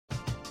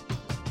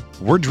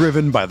We're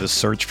driven by the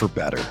search for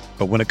better.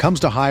 But when it comes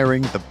to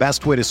hiring, the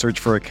best way to search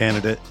for a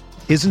candidate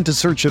isn't to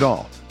search at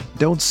all.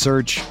 Don't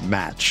search,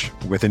 match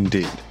with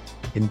Indeed.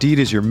 Indeed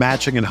is your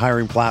matching and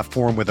hiring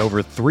platform with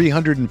over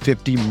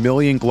 350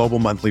 million global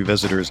monthly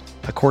visitors,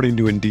 according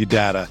to Indeed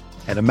data,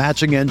 and a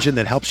matching engine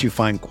that helps you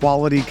find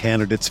quality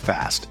candidates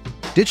fast.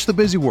 Ditch the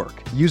busy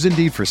work. Use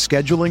Indeed for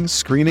scheduling,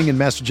 screening, and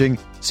messaging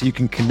so you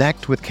can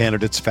connect with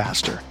candidates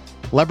faster.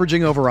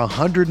 Leveraging over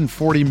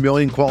 140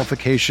 million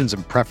qualifications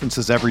and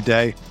preferences every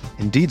day,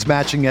 Indeed's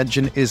matching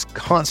engine is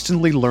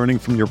constantly learning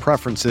from your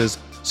preferences,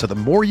 so the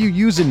more you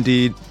use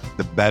Indeed,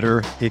 the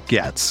better it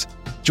gets.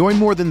 Join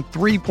more than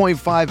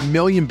 3.5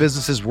 million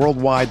businesses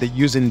worldwide that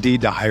use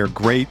Indeed to hire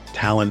great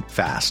talent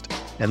fast.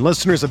 And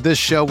listeners of this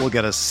show will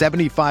get a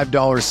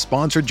 $75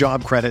 sponsored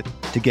job credit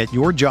to get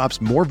your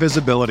jobs more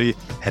visibility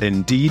at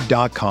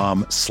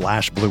Indeed.com/Blue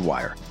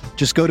Wire.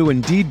 Just go to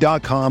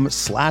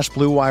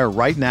Indeed.com/Blue Wire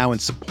right now and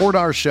support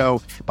our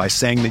show by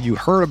saying that you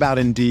heard about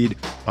Indeed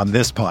on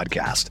this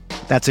podcast.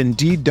 That's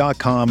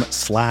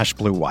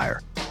Indeed.com/Blue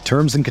Wire.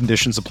 Terms and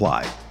conditions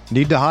apply.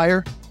 Need to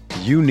hire?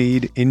 You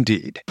need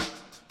Indeed.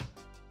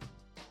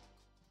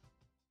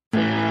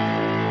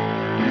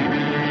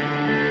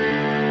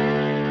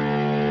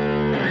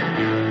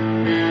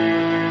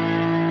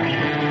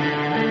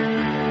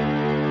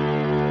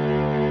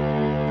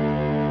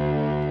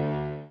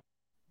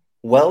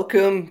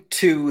 Welcome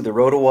to the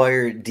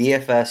RotoWire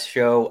DFS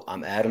show.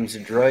 I'm Adam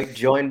Zadroik,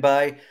 joined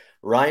by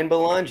Ryan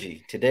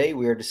Belangi. Today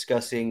we are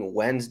discussing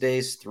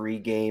Wednesday's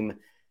 3-game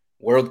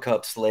World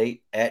Cup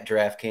slate at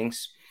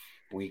DraftKings.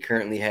 We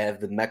currently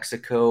have the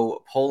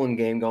Mexico-Poland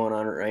game going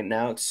on right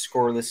now. It's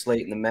scoreless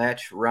slate in the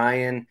match.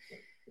 Ryan,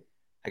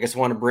 I guess I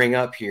want to bring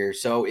up here.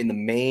 So in the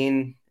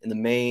main,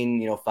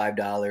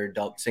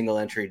 $5 single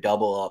entry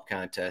double up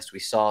contest, we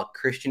saw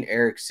Christian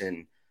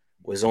Eriksen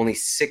was only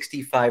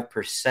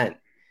 65%.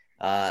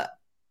 I'm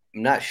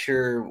not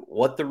sure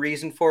what the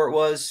reason for it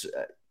was.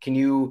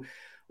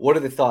 What are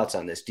the thoughts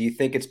on this? Do you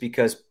think it's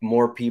because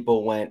more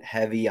people went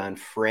heavy on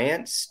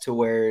France to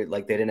where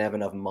they didn't have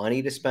enough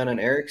money to spend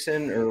on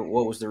Eriksen, or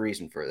what was the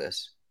reason for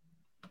this?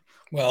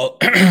 Well,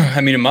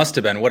 I mean, it must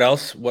have been. What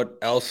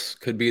else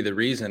could be the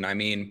reason? I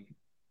mean,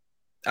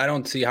 I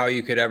don't see how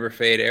you could ever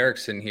fade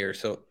Eriksen here.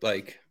 So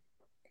I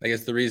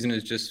guess the reason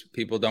is just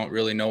people don't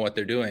really know what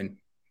they're doing,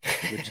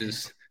 which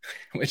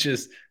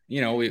is,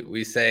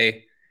 we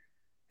say.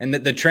 And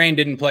the train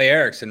didn't play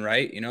Eriksen,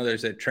 right?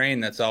 There's a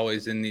train that's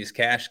always in these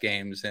cash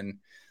games, and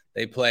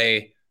they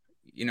play,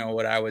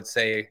 what I would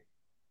say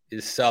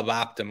is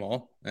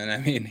suboptimal. And I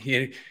mean,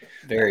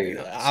 very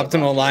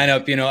optimal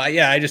lineup.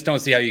 I just don't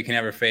see how you can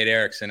ever fade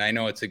Eriksen. I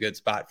know it's a good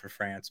spot for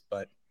France,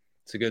 but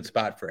it's a good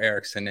spot for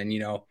Eriksen. And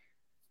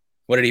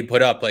what did he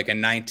put up? Like a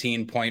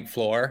 19-point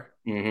floor.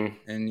 Mm-hmm.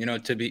 And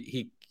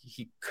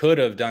he could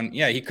have done.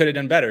 Yeah, he could have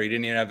done better. He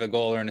didn't even have a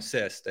goal or an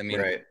assist. I mean,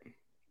 right.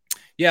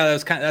 Yeah,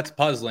 that's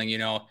puzzling.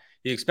 You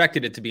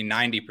expected it to be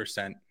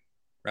 90%,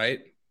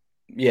 right?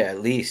 Yeah, at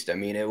least. I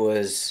mean, it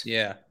was.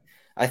 Yeah.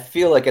 I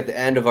feel like at the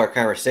end of our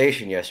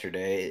conversation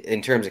yesterday,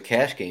 in terms of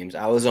cash games,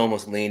 I was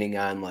almost leaning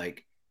on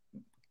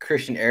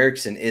Christian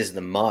Eriksen is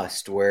the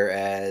must,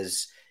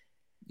 whereas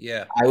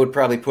I would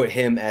probably put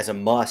him as a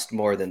must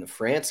more than the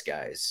France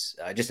guys,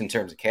 just in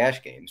terms of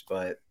cash games.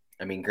 But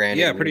I mean,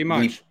 granted, pretty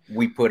much.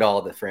 We put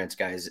all the France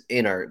guys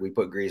we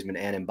put Griezmann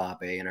and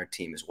Mbappe in our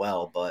team as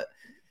well, but.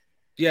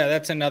 Yeah,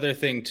 that's another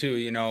thing too.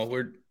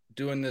 We're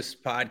doing this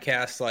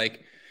podcast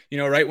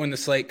right when the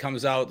slate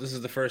comes out. This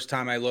is the first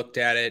time I looked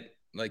at it.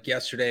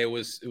 Yesterday, it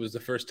was the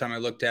first time I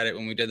looked at it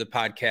when we did the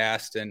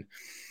podcast, and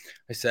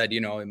I said,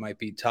 it might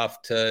be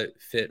tough to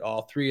fit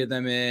all three of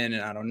them in,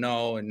 and I don't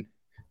know, and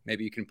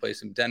maybe you can play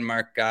some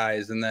Denmark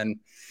guys. And then,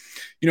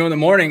 in the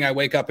morning, I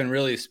wake up and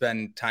really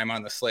spend time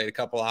on the slate, a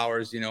couple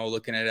hours,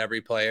 looking at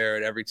every player,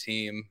 at every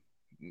team,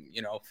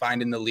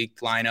 finding the leaked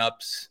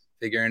lineups,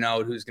 figuring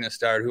out who's going to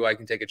start, who I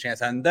can take a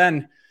chance on. And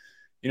then,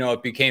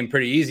 it became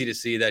pretty easy to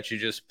see that you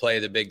just play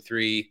the big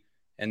three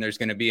and there's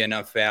going to be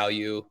enough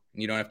value.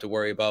 And you don't have to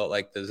worry about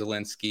the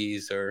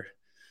Zelinskis or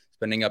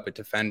spending up a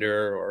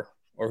defender or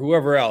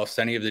whoever else,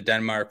 any of the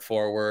Denmark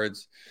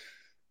forwards.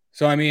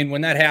 So, I mean,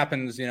 when that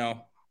happens,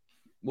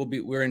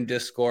 we're in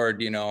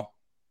Discord,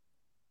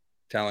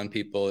 telling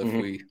people if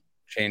we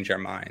change our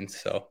minds.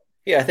 So,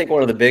 yeah, I think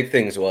one of the big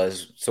things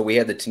was, so we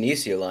had the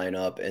Tunisia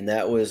lineup, and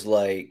that was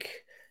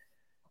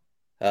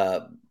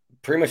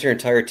pretty much your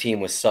entire team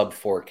was sub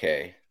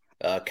 4K.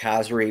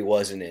 Khazri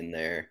wasn't in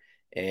there,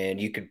 and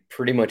you could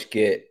pretty much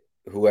get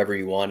whoever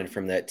you wanted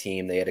from that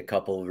team. They had a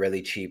couple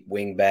really cheap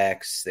wing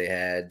backs. They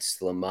had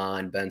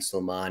Ben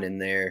Slimani in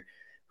there,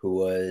 who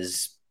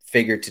was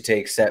figured to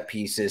take set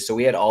pieces. So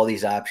we had all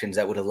these options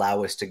that would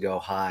allow us to go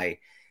high.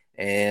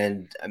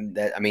 And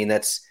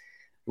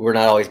we're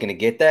not always going to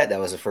get that. That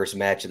was the first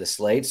match of the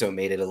slate, so it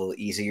made it a little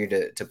easier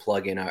to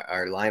plug in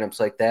our lineups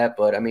like that.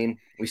 But, I mean,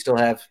 we still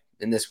have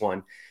in this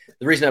one.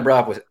 The reason I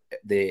brought up with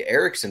the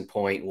Eriksen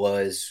point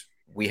was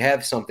we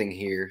have something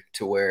here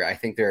to where I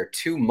think there are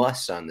two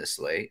musts on this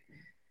slate.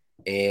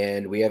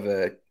 And we have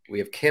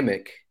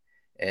Kimmich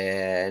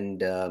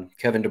and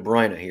Kevin De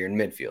Bruyne here in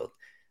midfield.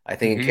 I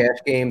think in Mm-hmm. cash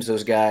games,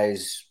 those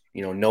guys,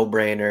 no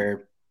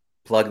brainer,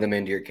 plug them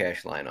into your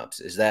cash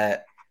lineups. Is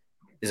that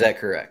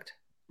correct?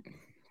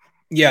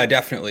 Yeah,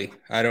 definitely.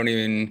 I don't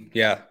even.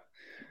 Yeah,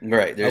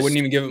 Right. I wouldn't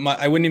even give it.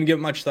 I wouldn't even give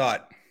it much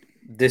thought.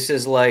 This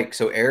is like,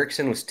 so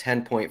Ericsson was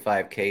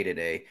 10.5K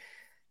today,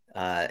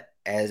 uh,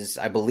 as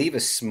I believe a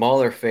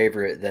smaller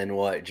favorite than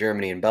what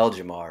Germany and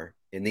Belgium are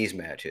in these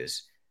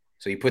matches.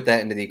 So you put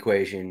that into the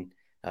equation.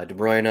 De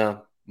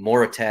Bruyne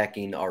more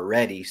attacking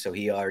already, so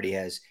he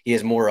has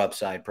more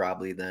upside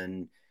probably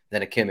than a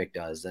Kimmich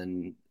does,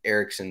 than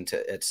Ericsson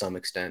at some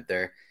extent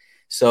there.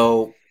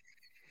 So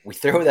we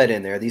throw that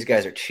in there. These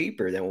guys are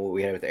cheaper than what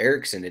we had with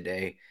Ericsson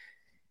today.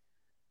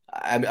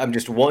 I'm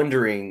just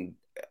wondering,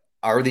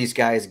 are these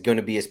guys going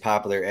to be as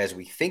popular as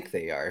we think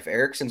they are? If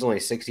Ericsson's only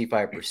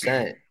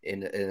 65%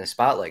 in a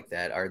spot like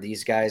that, are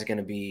these guys going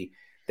to be,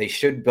 they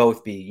should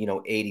both be,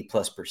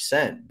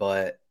 80+%,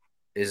 but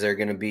is there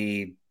going to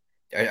be,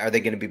 are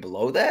they going to be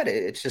below that?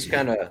 It's just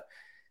kind of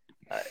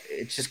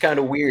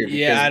weird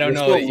Yeah, because I don't we're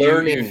know. still You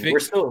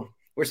learning.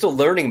 We're still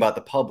learning about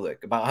the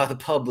public, about how the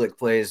public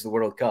plays the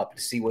World Cup,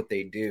 to see what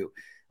they do.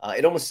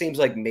 It almost seems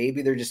like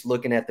maybe they're just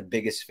looking at the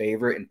biggest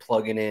favorite and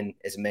plugging in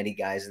as many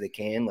guys as they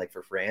can, like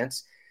for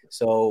France.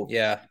 So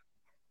Yeah.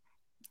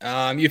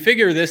 You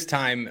figure this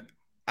time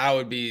I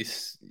would be,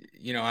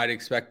 I'd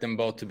expect them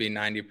both to be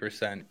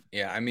 90%.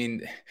 Yeah. I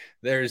mean,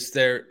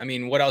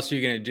 what else are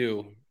you going to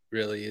do,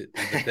 really, is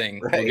the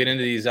thing. We'll right. get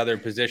into these other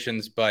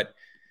positions, but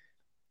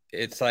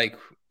it's like,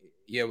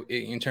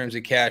 in terms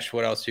of cash,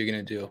 what else are you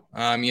going to do?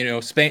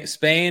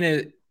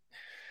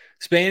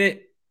 Spain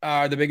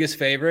are the biggest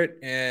favorite,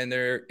 and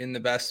they're in the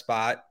best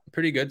spot,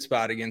 pretty good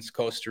spot against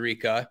Costa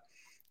Rica.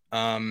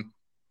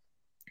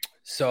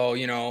 So,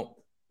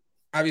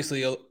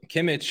 obviously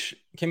Kimmich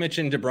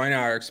and De Bruyne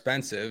are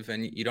expensive,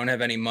 and you don't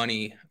have any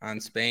money on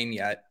Spain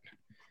yet.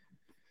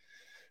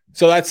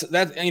 So that's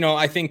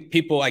I think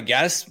people, I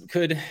guess,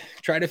 could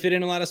try to fit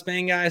in a lot of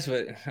Spain guys,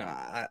 but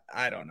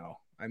I don't know.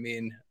 I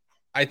mean,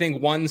 I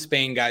think one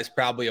Spain guy is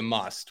probably a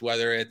must,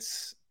 whether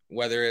it's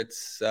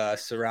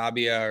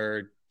Sarabia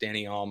or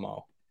Dani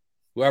Olmo,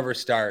 whoever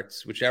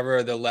starts,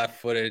 whichever the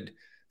left-footed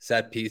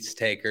set piece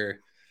taker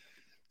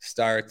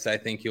starts, I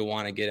think you'll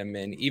want to get him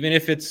in. Even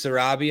if it's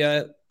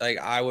Sarabia, like,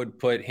 I would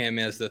put him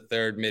as the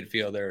third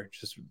midfielder,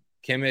 just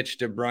Kimmich,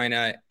 De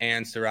Bruyne,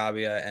 and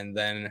Sarabia, and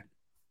then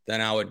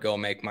I would go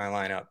make my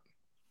lineup.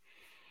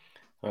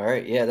 All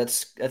right. Yeah,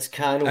 that's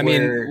kind of I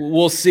mean, where.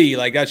 we'll see.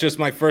 Like, that's just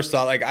my first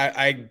thought. Like,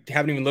 I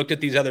haven't even looked at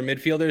these other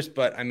midfielders,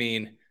 but I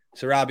mean,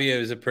 Sarabia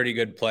is a pretty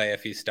good play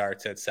if he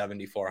starts at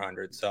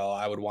 7,400. So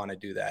I would want to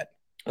do that.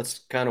 That's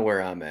kind of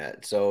where I'm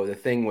at. So the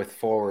thing with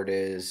forward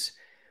is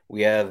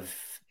we have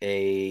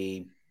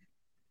a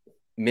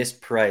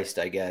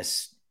mispriced, I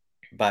guess,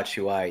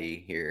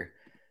 Batshuayi here,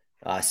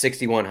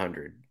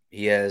 6,100.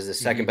 He has the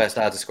second Mm-hmm. best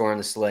odds of scoring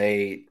the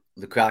slate.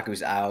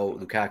 Lukaku's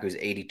out. Lukaku's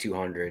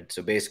 8,200.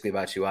 So basically,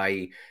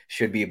 Batshuayi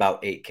should be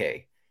about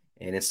 8K.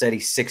 And instead,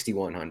 he's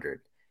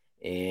 6,100.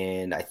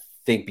 And I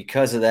think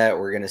because of that,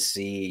 we're going to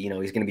see,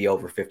 he's going to be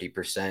over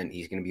 50%.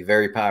 He's going to be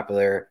very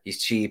popular.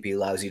 He's cheap. He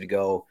allows you to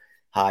go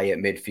high at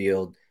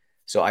midfield.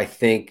 So I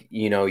think,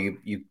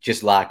 you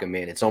just lock him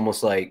in. It's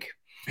almost like,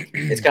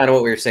 it's kind of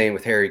what we were saying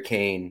with Harry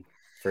Kane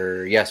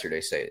for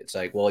yesterday's state. It's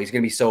like, well, he's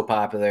going to be so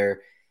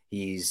popular.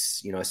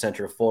 He's, a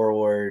central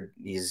forward.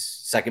 He's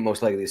second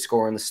most likely to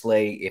score on the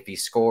slate. If he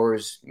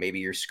scores, maybe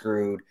you're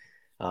screwed.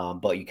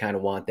 But you kind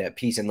of want that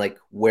piece. And like,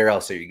 where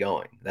else are you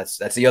going? That's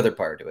the other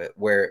part of it.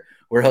 Where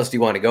else do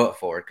you want to go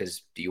for?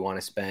 Because do you want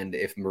to spend,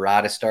 if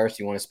Murata starts,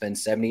 do you want to spend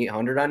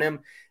 7,800 on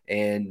him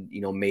and,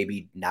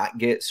 maybe not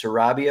get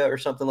Sarabia or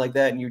something like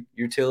that in your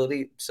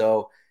utility?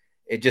 So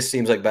it just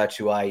seems like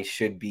Batshuayi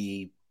should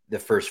be the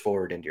first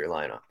forward into your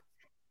lineup.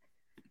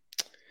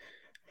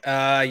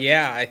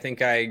 Yeah, I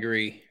think I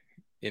agree.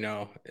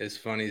 As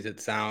funny as it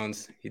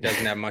sounds, he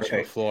doesn't have much of a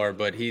Right. floor,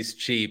 but he's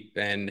cheap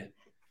and,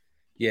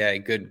 yeah,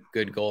 good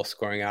goal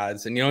scoring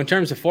odds. And in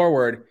terms of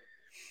forward,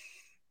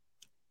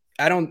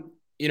 I don't,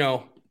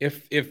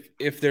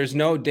 if there's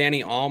no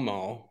Dani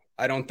Olmo,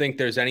 I don't think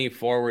there's any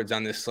forwards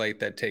on this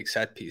slate that take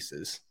set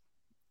pieces.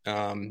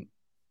 I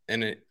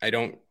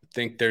don't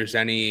think there's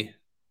any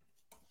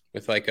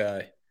with like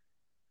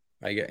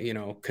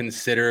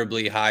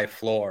considerably high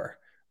floor.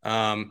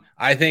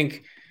 I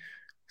think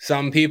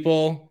some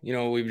people,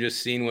 we've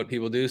just seen what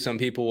people do. Some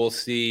people will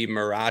see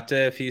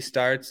Murata, if he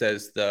starts,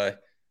 as the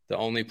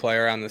only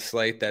player on the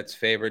slate that's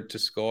favored to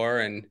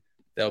score, and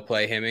they'll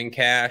play him in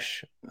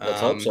cash. Let's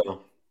hope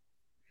so.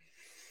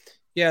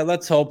 Yeah,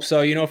 let's hope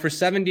so. For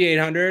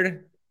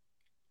 7,800,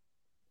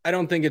 I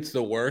don't think it's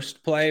the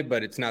worst play,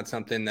 but it's not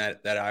something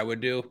that I would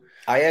do.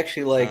 I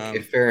actually like,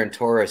 if Ferran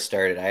Torres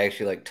started, I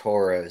actually like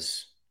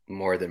Torres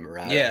more than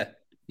Murata.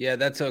 Yeah,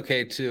 that's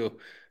okay too.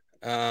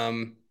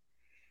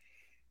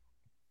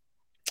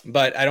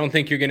 But I don't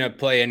think you're going to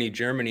play any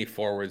Germany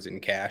forwards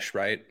in cash,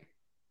 right?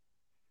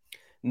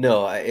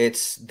 No,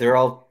 they're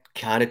all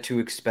kind of too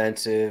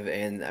expensive.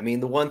 And I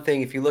mean, the one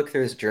thing, if you look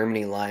through this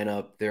Germany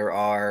lineup, there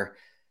are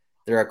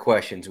there are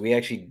questions. We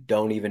actually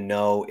don't even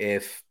know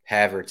if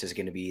Havertz is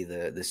going to be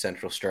the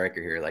central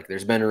striker here. Like,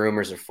 there's been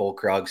rumors of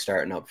Fulkrug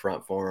starting up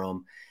front for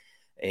him,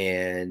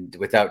 and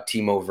without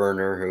Timo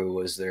Werner, who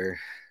was their,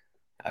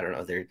 I don't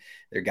know,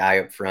 their guy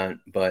up front.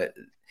 But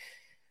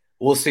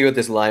we'll see what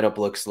this lineup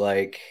looks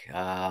like.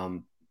 I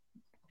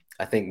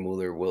think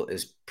Mueller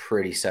is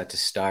pretty set to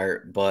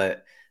start,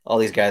 but all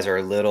these guys are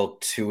a little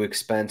too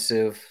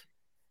expensive.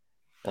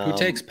 Who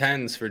takes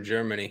pens for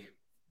Germany?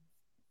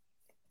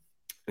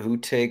 Who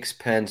takes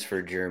pens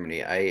for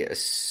Germany? I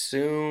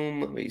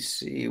assume. Let me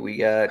see. We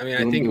got. I mean,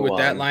 I think with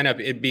that lineup,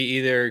 it'd be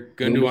either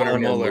Gundogan or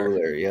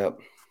Mueller. Yep.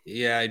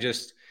 Yeah, I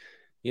just,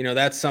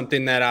 that's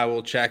something that I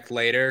will check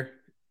later.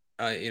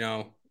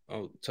 I'll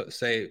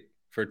say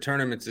for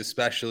tournaments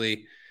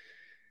especially,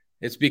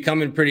 it's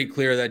becoming pretty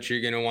clear that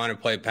you're going to want to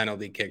play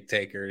penalty kick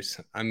takers.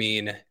 I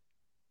mean,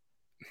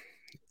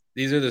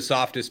 these are the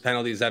softest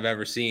penalties I've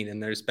ever seen,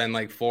 and there's been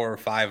like 4 or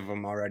 5 of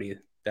them already.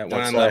 That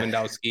one on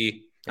Lewandowski. Yeah.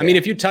 I mean,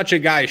 if you touch a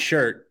guy's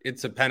shirt,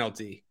 it's a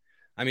penalty.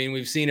 I mean,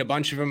 we've seen a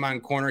bunch of them on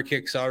corner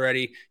kicks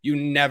already. You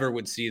never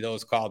would see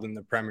those called in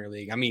the Premier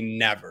League. I mean,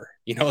 never.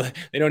 They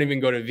don't even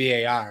go to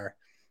VAR.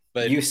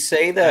 But you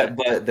say that,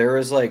 but there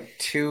was like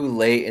too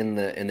late in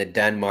the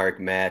Denmark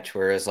match,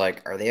 whereas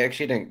like, are they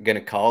actually going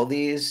to call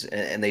these?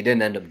 And they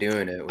didn't end up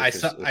doing it.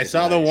 I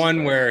saw the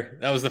one where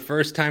that was the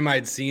first time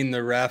I'd seen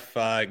the ref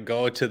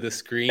go to the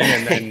screen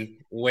and then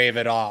wave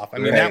it off. I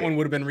mean, that one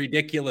would have been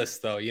ridiculous,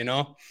 though.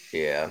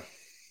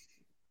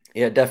 Yeah,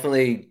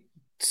 definitely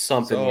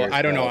something. So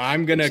I don't know.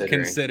 I'm going to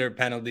consider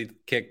penalty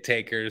kick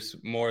takers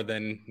more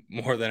than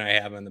I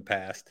have in the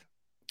past.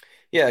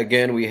 Yeah,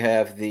 again, we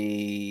have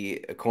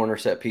the corner,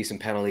 set piece, and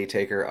penalty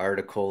taker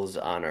articles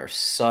on our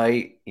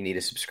site. You need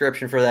a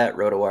subscription for that,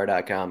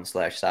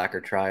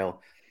 rotowire.com/soccer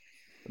trial.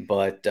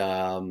 But,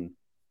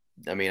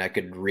 I mean, I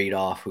could read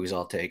off who's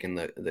all taking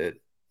the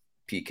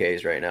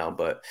PKs right now,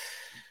 but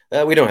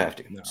we don't have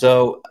to. No.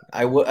 So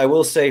I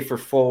will say for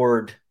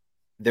forward,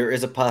 there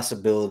is a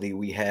possibility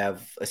we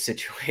have a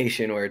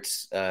situation where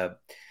it's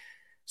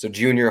so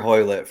Junior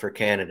Hoilett for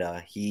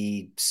Canada,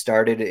 he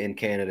started in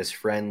Canada's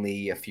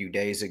friendly a few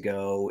days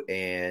ago,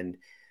 and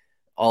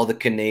all the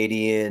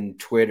Canadian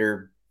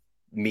Twitter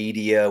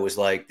media was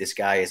like, this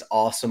guy is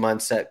awesome on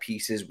set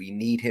pieces. We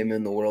need him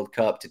in the World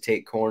Cup to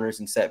take corners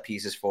and set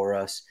pieces for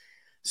us.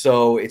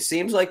 So it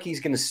seems like he's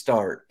going to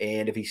start.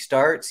 And if he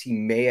starts, he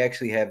may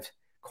actually have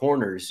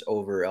corners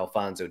over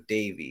Alphonso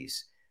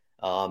Davies.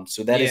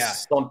 So that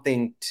is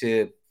something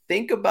to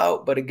think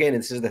about. But again,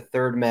 this is the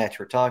third match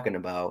we're talking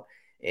about.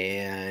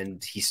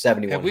 And he's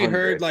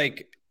 7,100.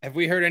 Have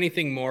we heard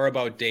anything more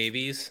about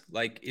Davies?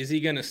 Like, is he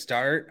going to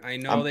start? I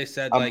know they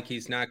said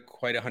he's not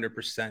quite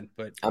 100%,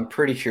 but I'm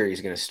pretty sure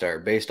he's going to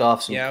start based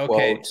off some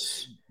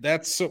quotes.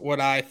 That's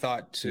what I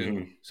thought too.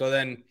 Mm-hmm. So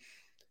then,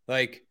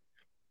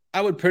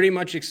 I would pretty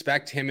much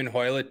expect him and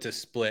Hoilett to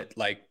split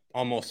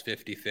almost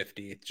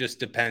 50-50. It just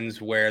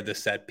depends where the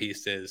set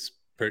piece is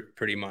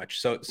pretty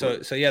much. So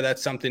yeah,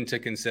 that's something to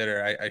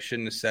consider. I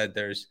shouldn't have said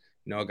there's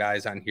no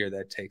guys on here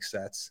that take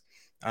sets.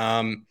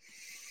 In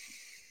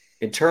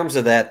terms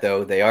of that,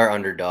 though, they are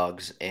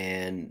underdogs,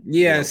 and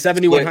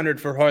 7,100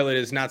 for Hoilett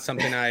is not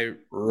something I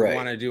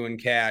want to do in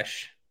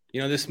cash.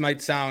 This might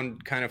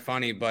sound kind of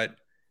funny, but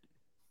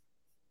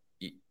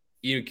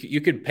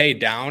you could pay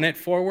down at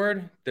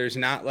forward. There's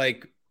not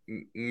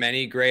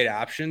many great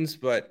options,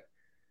 but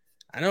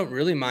I don't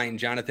really mind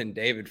Jonathan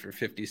David for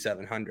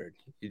 5,700.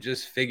 You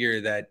just figure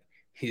that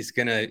he's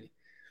gonna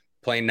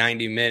play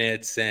 90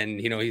 minutes and,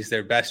 he's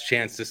their best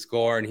chance to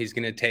score and he's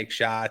going to take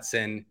shots.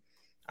 And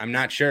I'm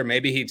not sure.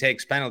 Maybe he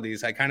takes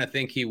penalties. I kind of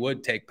think he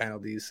would take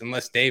penalties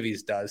unless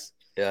Davies does.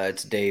 Yeah,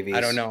 it's Davies.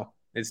 I don't know.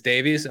 It's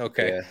Davies?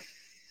 Okay. Yeah.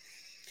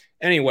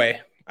 Anyway,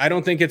 I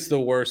don't think it's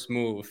the worst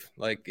move.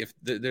 If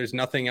there's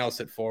nothing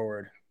else at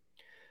forward.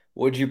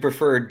 Would you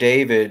prefer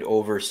David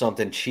over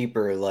something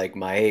cheaper like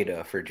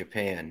Maeda for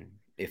Japan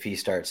if he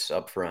starts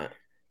up front?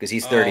 Because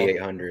he's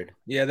 3,800.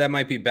 Yeah, that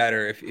might be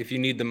better if you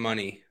need the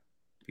money.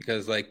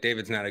 Because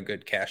David's not a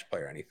good cash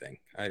player or anything.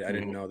 I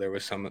didn't know there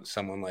was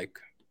someone like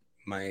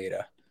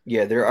Maeda.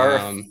 Yeah, there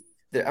are.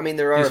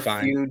 There are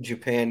a few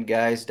Japan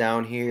guys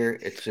down here.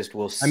 It's just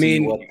we'll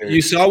see.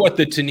 You saw what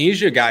the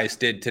Tunisia guys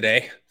did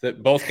today.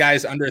 Both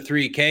guys under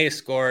 3K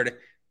scored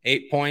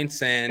 8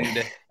 points, and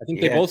I think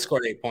they both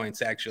scored 8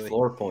 points actually.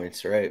 Floor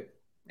points, right?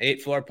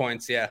 8 floor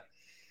points, yeah.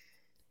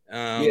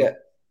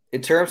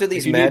 In terms of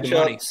these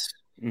matchups.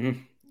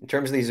 In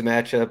terms of these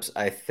matchups,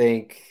 I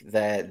think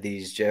that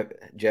these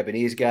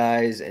Japanese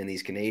guys and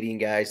these Canadian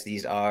guys,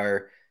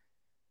 they're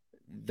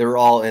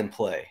all in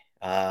play.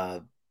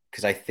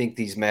 Because I think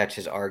these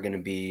matches are going to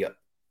be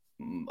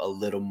a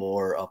little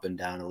more up and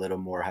down, a little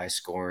more high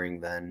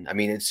scoring than,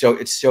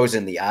 it shows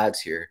in the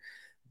odds here.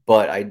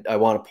 But I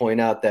want to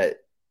point out that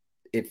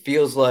it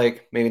feels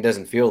like, maybe it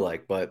doesn't feel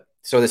like, but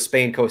so the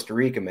Spain-Costa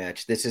Rica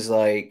match, this is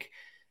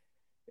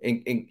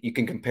you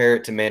can compare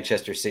it to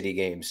Manchester City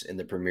games in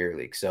the Premier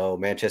League. So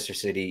Manchester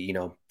City,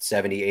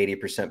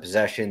 70-80%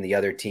 possession. The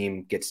other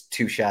team gets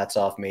 2 shots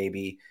off,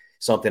 maybe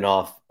something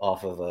off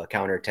of a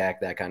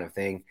counterattack, that kind of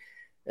thing.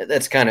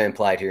 That's kind of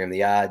implied here in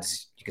the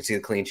odds. You can see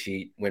the clean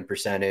sheet win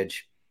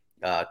percentage.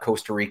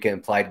 Costa Rica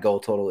implied goal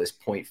total is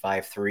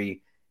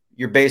 0.53.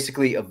 You're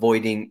basically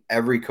avoiding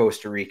every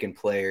Costa Rican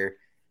player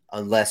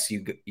unless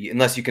you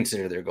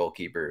consider their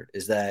goalkeeper.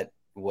 Is that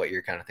what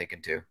you're kind of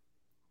thinking too?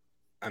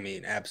 I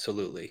mean,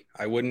 absolutely.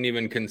 I wouldn't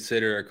even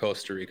consider a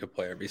Costa Rica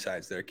player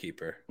besides their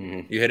keeper.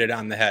 Mm-hmm. You hit it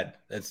on the head.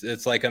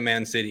 It's like a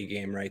Man City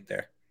game right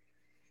there.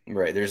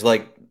 Right. There's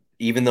like,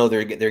 even though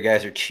their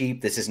guys are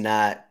cheap, this is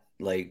not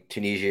like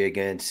Tunisia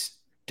against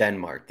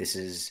Denmark. This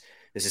is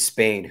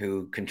Spain,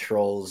 who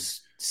controls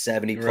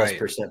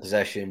 70+%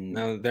 possession.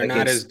 No, they're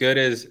not as good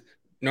as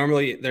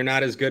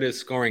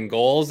scoring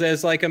goals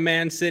as like a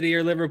Man City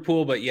or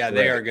Liverpool, but yeah,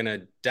 they are going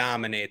to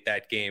dominate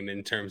that game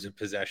in terms of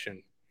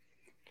possession.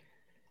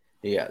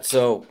 Yeah,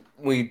 so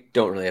we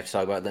don't really have to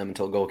talk about them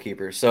until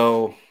goalkeeper.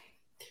 So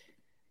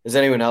does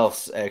anyone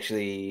else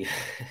actually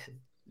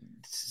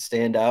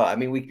stand out? I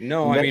mean,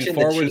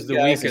 forward's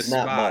the weakest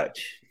spot.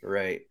 Much,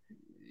 right?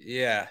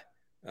 Yeah,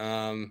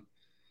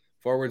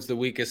 forward's the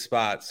weakest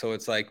spot. So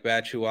it's like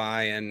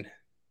Batshuayi, and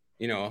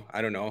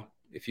I don't know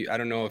if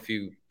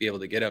you be able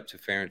to get up to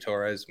Ferran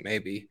Torres.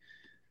 Maybe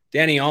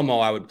Dani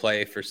Olmo I would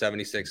play for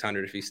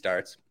 7,600 if he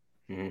starts.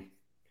 Mm-hmm.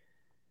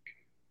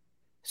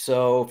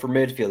 So for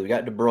midfield, we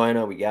got De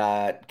Bruyne, we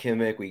got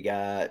Kimmich, we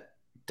got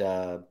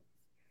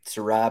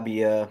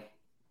Sarabia.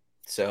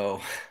 So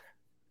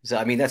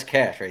I mean, that's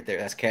cash right there.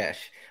 That's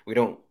cash.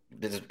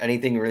 Does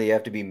anything really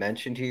have to be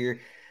mentioned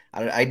here?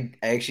 I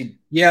actually.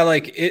 Yeah,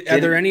 are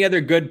there any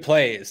other good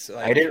plays?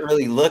 I didn't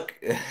really look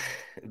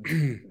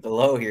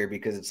below here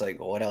because it's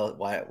like, what else?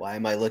 Why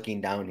am I looking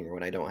down here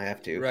when I don't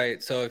have to?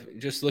 Right. So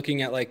just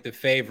looking at like the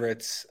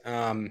favorites,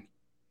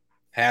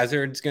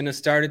 Hazard's going to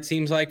start, it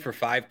seems like, for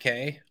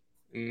 5K.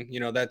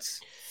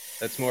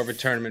 That's more of a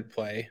tournament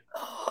play,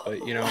 but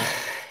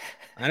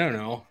I don't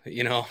know,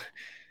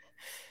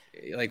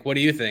 like, what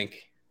do you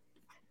think?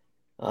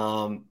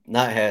 Not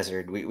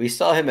Hazard. We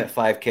saw him at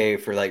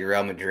 5K for like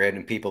Real Madrid,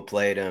 and people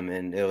played him,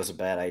 and it was a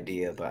bad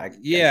idea. But I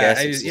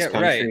guess it's his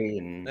country,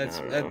 and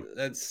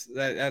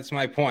that's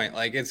my point.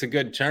 Like, it's a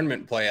good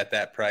tournament play at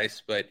that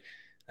price, but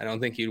I don't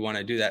think you'd want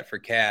to do that for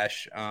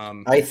cash.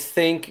 I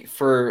think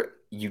for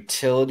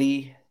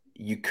utility,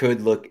 you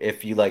could look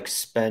if you like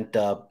spent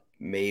up.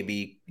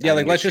 Maybe. Yeah,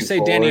 like let's just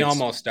say Dani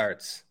Olmo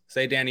starts.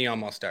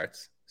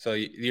 So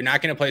you're not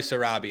going to play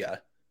Sarabia.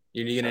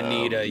 You're going to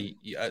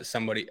need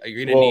somebody.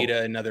 You're going to need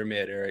another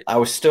mid. I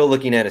was still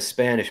looking at a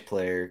Spanish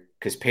player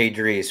because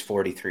Pedri is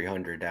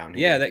 4,300 down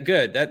here.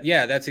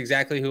 Yeah, that's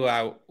exactly who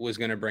I was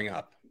going to bring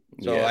up.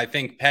 So I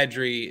think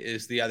Pedri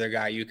is the other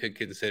guy you could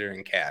consider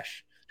in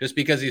cash, just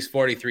because he's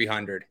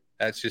 4,300.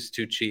 That's just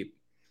too cheap.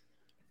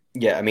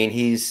 Yeah, I mean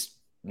he's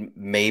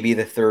maybe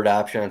the third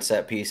option on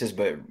set pieces,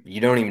 but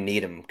you don't even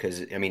need him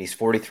because, I mean, he's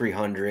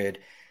 4,300.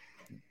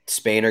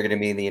 Spain are going to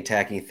be in the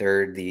attacking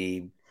third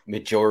the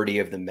majority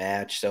of the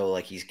match, so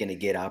like he's going to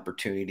get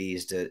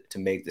opportunities to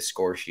make the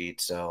score sheet.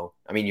 So,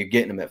 I mean, you're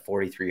getting him at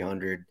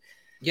 4,300.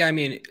 Yeah, I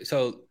mean,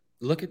 so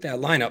look at that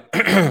lineup.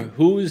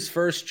 Who's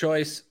first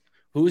choice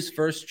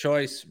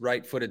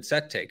right-footed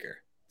set taker?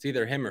 It's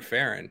either him or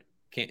Ferran.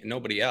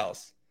 Nobody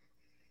else.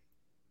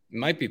 It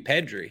might be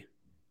Pedri.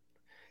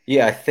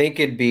 Yeah, I think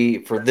it'd be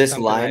for this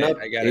lineup.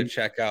 I got to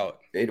check out.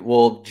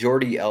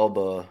 Jordi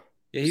Alba.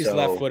 Yeah, he's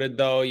left-footed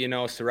though.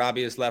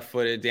 Sarabia is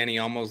left-footed. Dani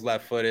Olmo's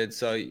left-footed.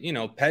 So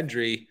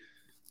Pedri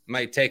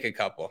might take a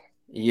couple.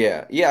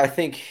 Yeah. I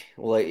think.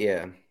 Well,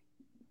 yeah.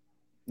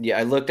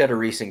 I looked at a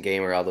recent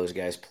game where all those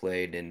guys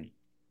played, and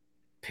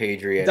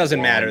Pedri. It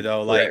doesn't matter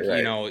though. Like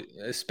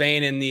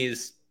Spain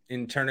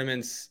in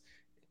tournaments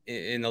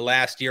in the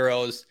last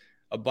Euros.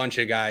 A bunch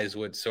of guys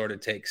would sort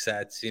of take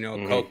sets.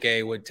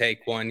 Koke would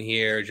take one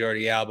here.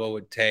 Jordi Alba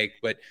would take,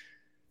 but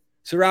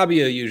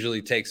Sarabia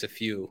usually takes a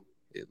few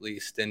at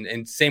least.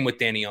 And same with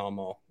Dani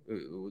Olmo.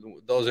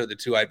 Those are the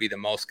two I'd be the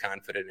most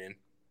confident in.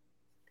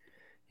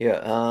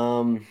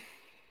 Yeah.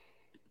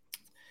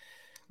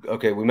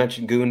 Okay, we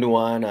mentioned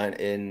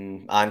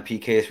Gundogan on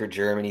PKs for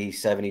Germany,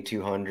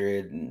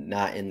 7,200,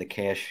 not in the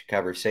cash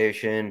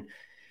conversation.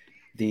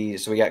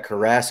 So we got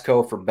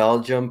Carrasco for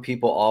Belgium.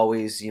 People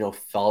always,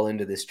 fall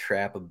into this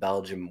trap of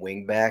Belgium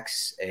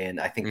wingbacks, and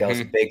I think that was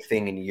a big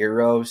thing in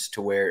Euros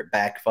to where it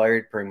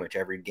backfired pretty much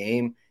every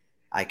game.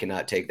 I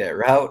cannot take that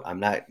route. I'm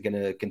not going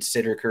to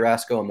consider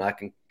Carrasco. I'm not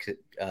going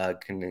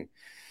to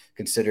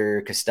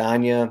consider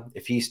Castagna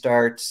if he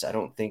starts. I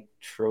don't think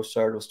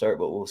Trossard will start,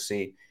 but we'll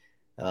see.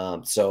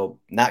 So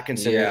not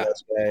considering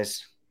those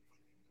guys.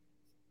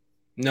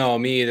 No,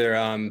 me either.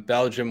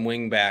 Belgium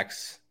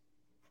wingbacks.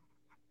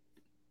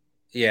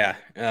 Yeah.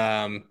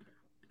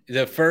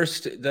 The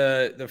first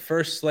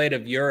slate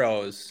of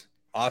Euros,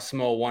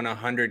 Osmo won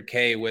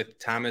 100K with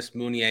Thomas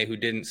Meunier, who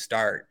didn't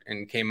start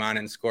and came on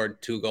and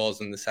scored 2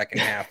 goals in the second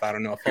half. I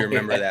don't know if you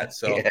remember that.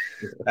 So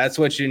that's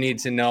what you need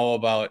to know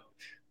about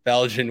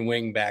Belgian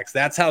wingbacks.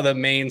 That's how the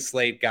main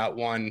slate got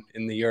won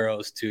in the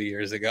Euros 2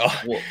 years ago.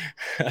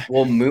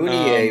 Well,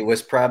 Meunier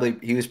was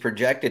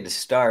projected to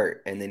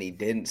start, and then he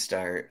didn't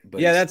start.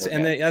 But that's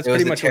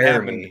pretty much what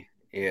happened.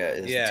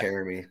 Yeah,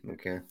 Taremi.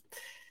 Okay.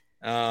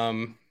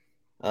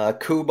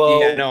 Kubo.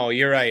 Yeah, no,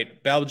 you're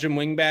right. Belgium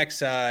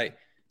wingbacks.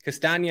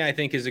 Castagna, I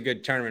think, is a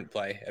good tournament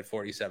play at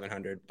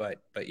 4,700. But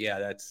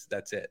yeah,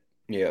 that's it.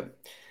 Yeah.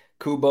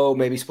 Kubo,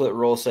 maybe split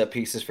roll set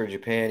pieces for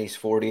Japan. He's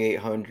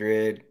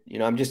 4,800.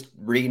 I'm just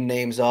reading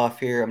names off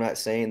here. I'm not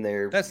saying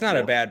they're That's not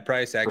a bad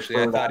price, actually.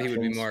 I preferred thought he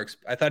would be options.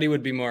 I thought he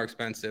would be more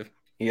expensive.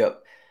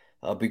 Yep.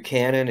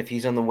 Buchanan, if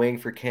he's on the wing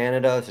for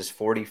Canada, this is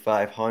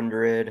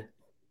 4,500.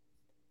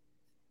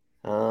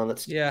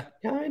 That's Yeah,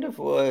 kind of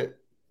what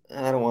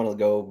I don't want to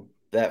go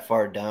that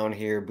far down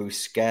here.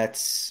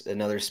 Busquets,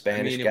 another I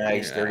Spanish mean, guy,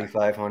 he's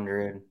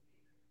 3,500.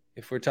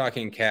 if we're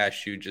talking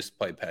cash, you just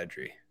play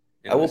Pedri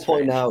I in will this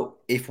point range. out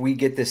if we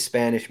get this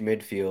Spanish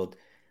midfield,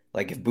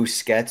 like if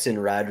Busquets and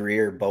Rodri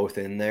are both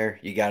in there,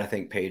 you got to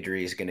think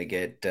Pedri is going to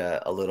get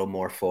a little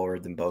more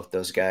forward than both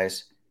those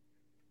guys.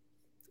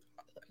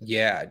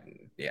 Yeah,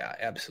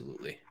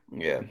 absolutely.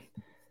 Yeah.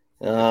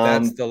 If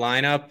that's the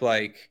lineup,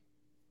 like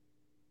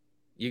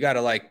you got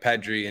to like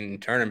Pedri in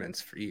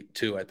tournaments for you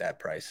too at that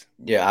price.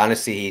 Yeah,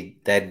 honestly,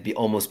 that'd be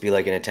almost be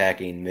like an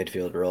attacking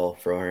midfield role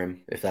for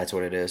him if that's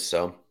what it is.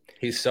 So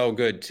He's so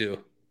good too.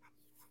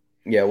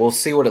 yeah, we'll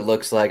see what it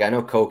looks like. I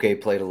know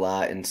Koke played a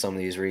lot in some of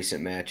these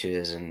recent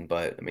matches,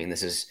 but I mean,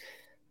 this is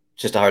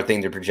just a hard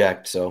thing to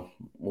project. So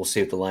we'll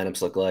see what the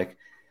lineups look like.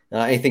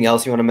 Anything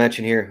else you want to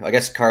mention here? I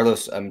guess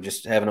Carlos, I'm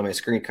just having on my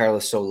screen.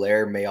 Carlos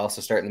Soler may also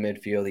start in the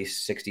midfield. He's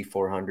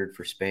 6,400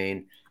 for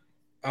Spain.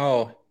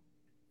 Oh,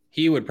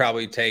 he would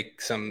probably take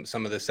some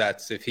of the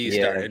sets if he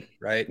started,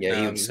 right? Yeah,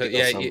 he would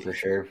steal some for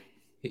sure.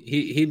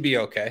 He'd be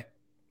okay.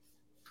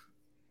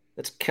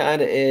 That's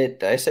kind of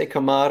it. Did I say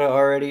Kamada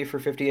already for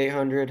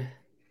 5,800?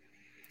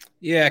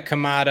 Yeah,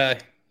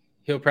 Kamada,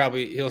 he'll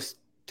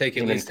take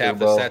at least half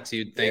the sets,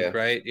 you'd think,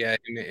 right? Yeah,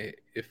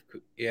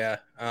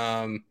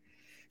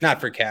 not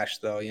for cash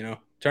though.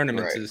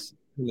 Tournaments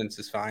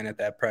is fine at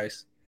that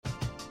price.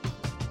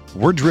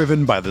 We're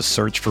driven by the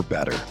search for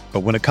better, but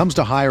when it comes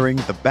to hiring,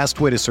 the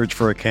best way to search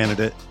for a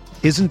candidate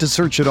isn't to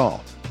search at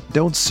all.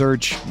 Don't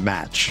search,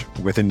 match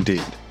with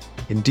Indeed.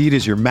 Indeed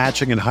is your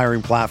matching and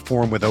hiring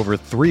platform with over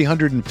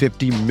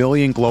 350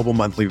 million global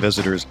monthly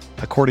visitors,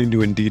 according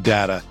to Indeed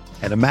data,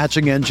 and a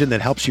matching engine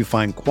that helps you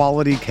find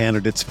quality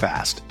candidates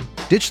fast.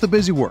 Ditch the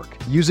busy work.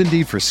 Use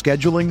Indeed for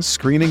scheduling,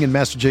 screening, and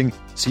messaging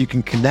so you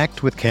can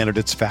connect with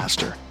candidates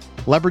faster.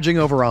 Leveraging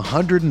over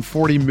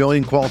 140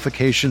 million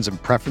qualifications and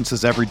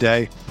preferences every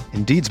day,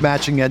 Indeed's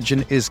matching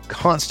engine is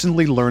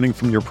constantly learning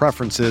from your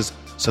preferences,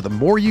 so the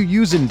more you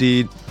use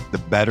Indeed, the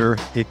better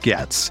it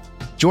gets.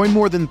 Join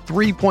more than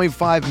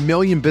 3.5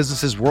 million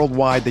businesses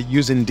worldwide that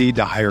use Indeed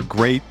to hire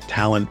great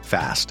talent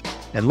fast.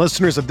 And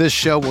listeners of this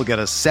show will get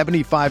a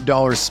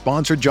 $75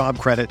 sponsored job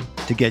credit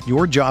to get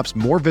your jobs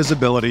more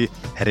visibility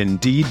at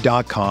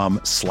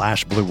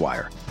Indeed.com/Blue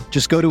Wire.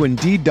 Just go to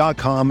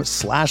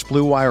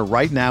Indeed.com/Blue Wire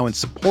right now and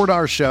support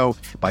our show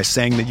by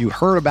saying that you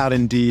heard about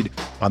Indeed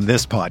on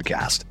this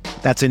podcast.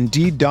 That's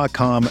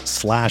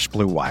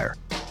Indeed.com/Blue Wire.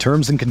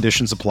 Terms and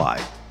conditions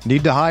apply.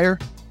 Need to hire?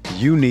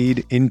 You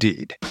need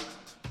Indeed.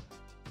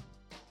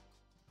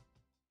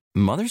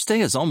 Mother's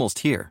Day is almost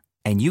here,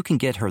 and you can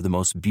get her the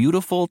most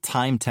beautiful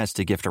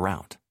time-tested gift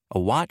around.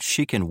 A watch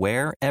she can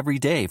wear every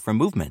day from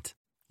Movement.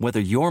 Whether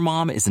your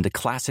mom is into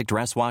classic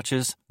dress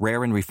watches,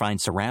 rare and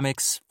refined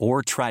ceramics,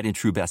 or tried and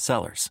true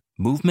bestsellers,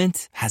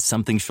 Movement has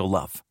something she'll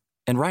love.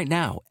 And right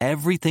now,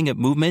 everything at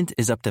Movement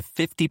is up to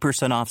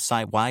 50% off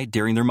site-wide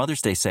during their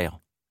Mother's Day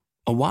sale.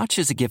 A watch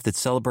is a gift that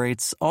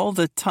celebrates all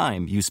the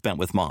time you spent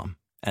with mom.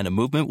 And a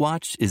Movement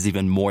watch is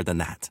even more than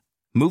that.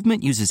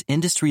 Movement uses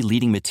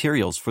industry-leading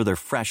materials for their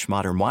fresh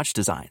modern watch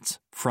designs,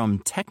 from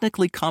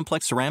technically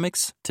complex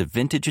ceramics to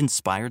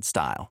vintage-inspired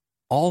style.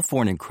 All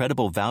for an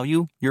incredible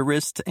value your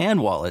wrist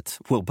and wallet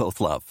will both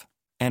love.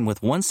 And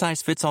with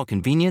one-size-fits-all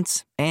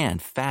convenience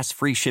and fast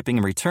free shipping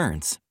and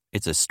returns,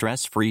 it's a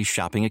stress-free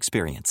shopping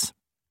experience.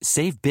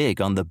 Save big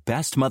on the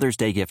best Mother's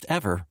Day gift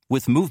ever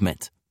with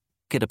Movement.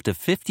 Get up to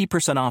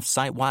 50% off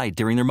site-wide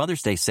during their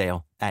Mother's Day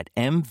sale at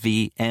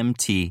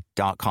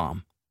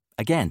MVMT.com.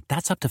 Again,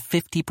 that's up to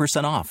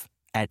 50% off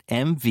at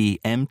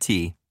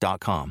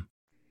MVMT.com.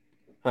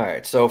 All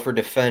right, so for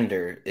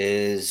Defender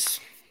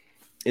is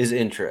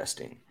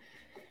interesting.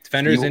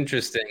 Defender's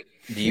interesting.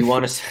 Do you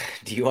want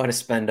to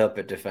spend up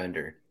at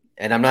Defender?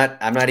 And I'm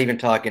not even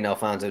talking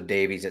Alphonso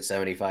Davies at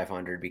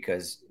 7,500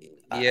 because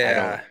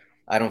I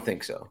don't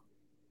think so.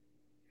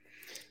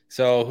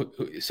 So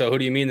who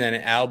do you mean then,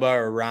 Alba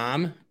or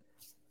Ram?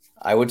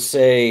 I would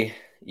say,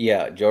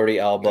 yeah, Jordi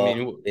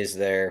Alba is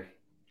there.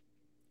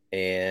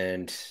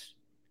 And,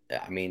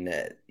 I mean,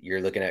 you're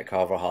looking at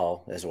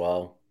Carvajal as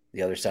well,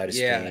 the other side of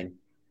Spain.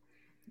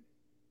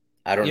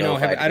 I don't know.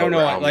 I don't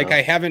know. Like,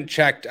 I haven't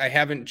checked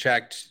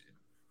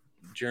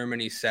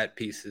Germany set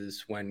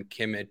pieces when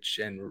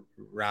Kimmich and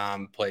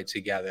Ram play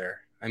together.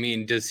 I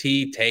mean, does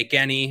he take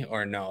any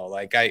or no?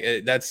 Like,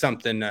 that's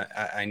something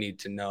I need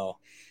to know.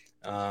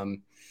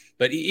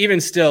 But even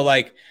still,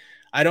 like,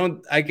 I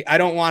don't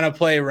want to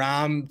play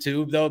Ram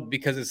too, though,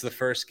 because it's the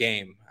first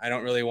game. I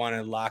don't really want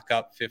to lock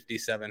up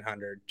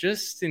 5,700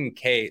 just in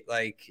case.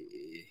 Like,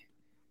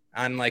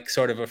 on like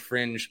sort of a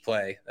fringe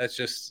play. That's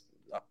just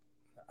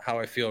how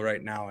I feel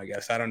right now, I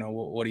guess. I don't know.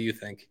 What do you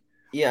think?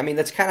 Yeah, I mean,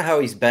 that's kind of how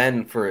he's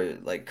been for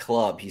like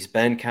club. He's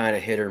been kind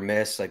of hit or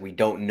miss. Like we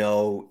don't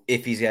know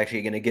if he's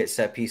actually going to get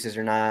set pieces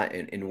or not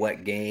in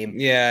what game.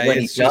 Yeah, When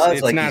he does,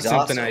 it's like not he's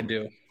something awesome. I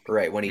do.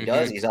 Right. When he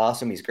does, he's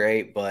awesome. He's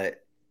great.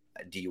 But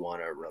do you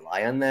want to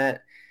rely on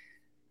that?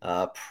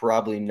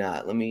 Probably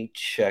not. Let me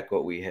check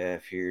what we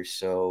have here.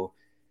 So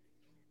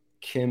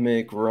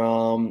Kimmich,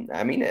 Rom.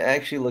 I mean, it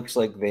actually looks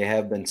like they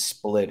have been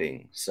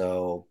splitting.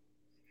 So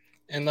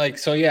And like,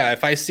 so yeah,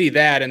 if I see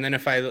that, and then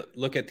if I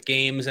look at the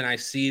games and I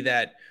see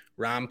that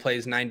Rom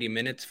plays 90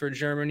 minutes for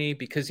Germany,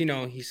 because, you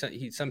know, he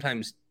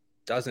sometimes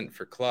doesn't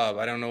for club.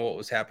 I don't know what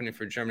was happening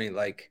for Germany.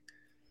 Like,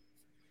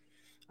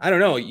 I don't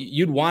know.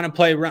 You'd want to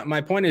play.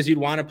 My point is, you'd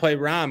want to play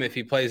Rom if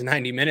he plays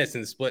 90 minutes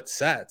and split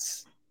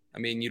sets. I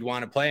mean, you'd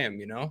want to play him,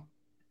 you know?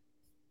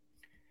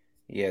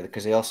 yeah,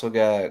 because they also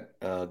got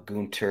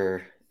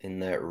Gunter in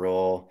that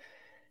role.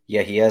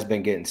 Yeah, he has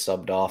been getting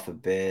subbed off a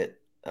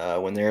bit.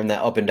 When they're in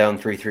that up and down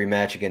 3-3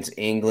 match against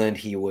England,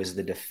 he was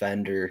the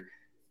defender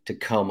to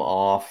come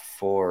off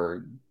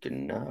for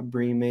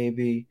Gnabry,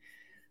 maybe.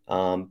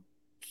 And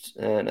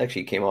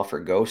actually, he came off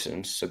for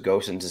Gosens. So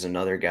Gosens is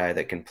another guy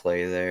that can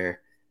play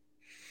there.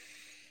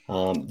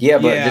 But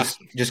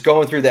just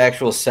going through the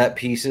actual set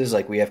pieces,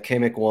 like we have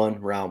Kimmich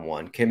 1, round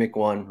 1, Kimmich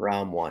 1,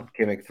 round 1,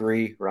 Kimmich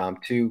 3, round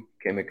 2,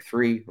 Kimmich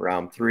 3,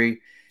 round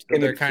 3, So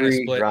they're Kimmich kind of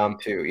 3, split. round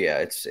 2. Yeah,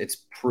 it's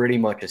pretty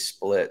much a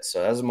split.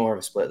 So that's more of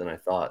a split than I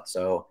thought.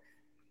 So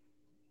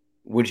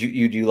would do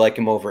you like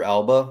him over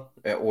Alba,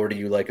 or do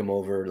you like him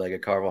over like a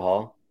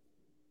Carvajal?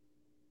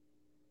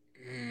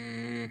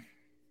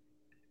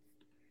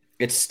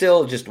 It's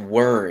still just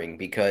worrying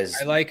because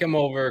I like him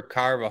over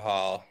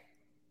Carvajal.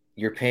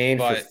 you're paying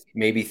for But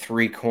maybe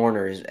 3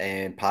 corners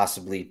and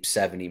possibly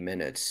 70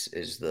 minutes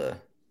is the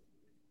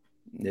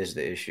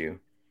issue.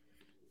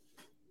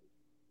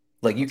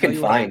 Like you I'll tell can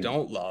you what I find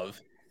don't love.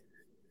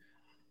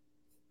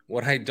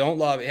 What I don't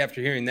love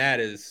after hearing that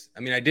is, I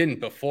mean, I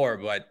didn't before,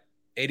 but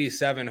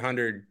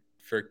 8,700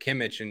 for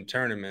Kimmich in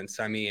tournaments.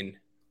 I mean,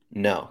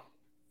 no.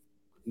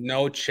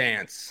 no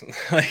chance.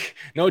 Like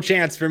no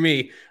chance for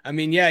me. I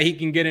mean, yeah, he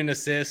can get an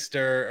assist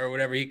or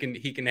whatever. He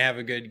can have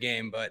a good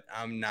game, but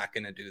I'm not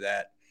going to do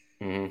that.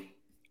 Mm-hmm.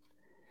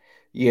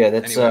 Yeah,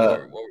 that's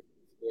Anyway, what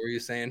were you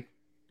saying?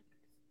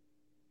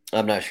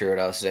 I'm not sure what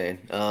I was saying.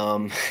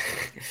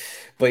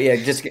 But yeah,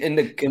 just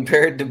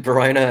compared to De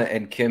Bruyne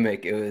and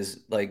Kimmich, it was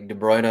like De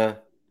Bruyne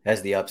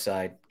has the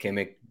upside.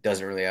 Kimmich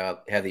doesn't really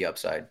have the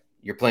upside.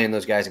 You're playing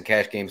those guys in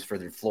cash games for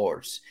their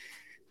floors.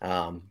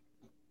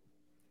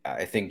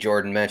 I think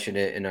Jordan mentioned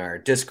it in our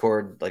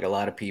Discord. Like a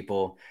lot of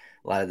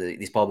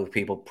these public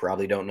people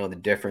probably don't know the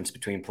difference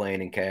between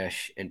playing in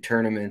cash and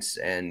tournaments,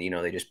 and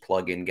they just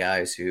plug in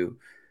guys who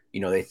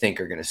they think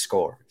are going to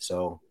score.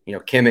 So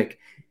Kimmich,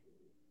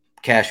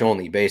 cash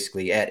only,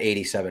 basically at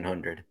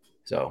 8,700.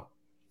 So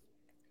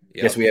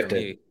guess we have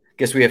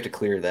to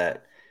clear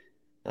that,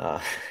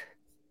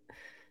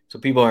 so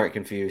people aren't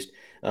confused.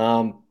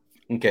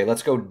 Okay,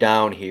 let's go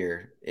down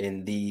here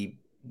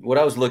what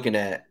I was looking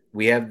at.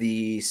 We have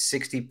the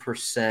 60%,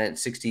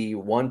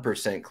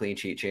 61% clean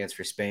sheet chance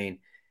for Spain.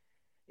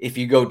 If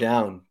you go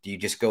down, do you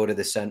just go to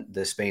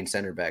the Spain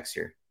center backs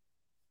here?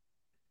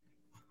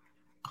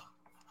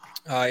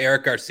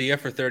 Eric Garcia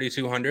for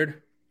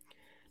 3,200.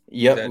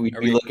 Yep, we'd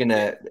be looking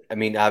at. I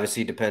mean,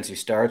 obviously, it depends who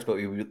starts, but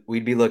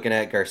we'd be looking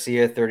at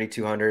Garcia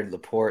 3,200,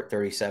 Laporte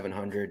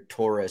 3,700,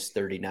 Torres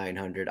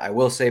 3,900. I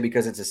will say,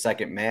 because it's a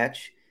second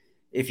match,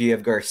 if you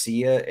have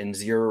Garcia and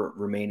 0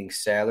 remaining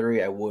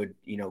salary, I would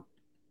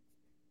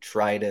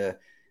try to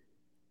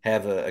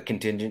have a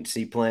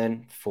contingency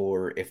plan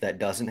for if that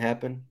doesn't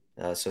happen.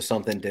 So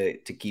something to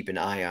keep an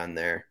eye on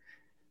there.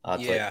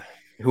 Yeah.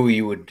 Who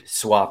you would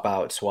swap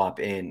out, swap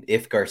in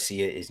if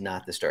Garcia is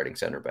not the starting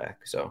center back.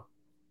 So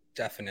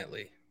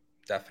definitely.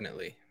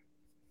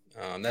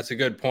 That's a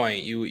good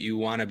point. You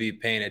want to be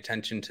paying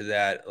attention to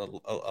that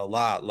a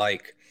lot.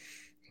 Like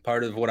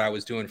part of what I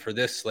was doing for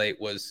this slate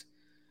was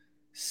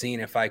seeing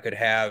if I could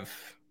have,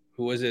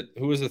 who was the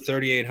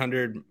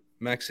 3,800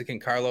 Mexican,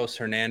 Carlos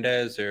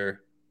Hernandez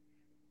or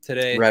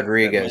today?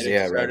 Rodriguez.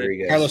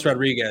 Rodriguez. Carlos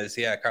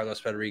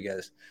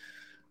Rodriguez.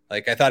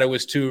 Like I thought it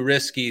was too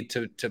risky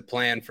to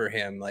plan for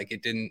him. Like I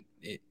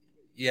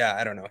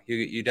don't know.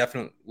 You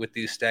definitely, with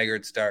these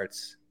staggered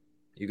starts,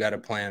 you got to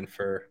plan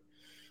for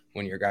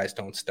when your guys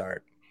don't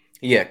start.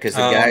 Yeah, because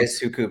the guys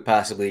who could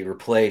possibly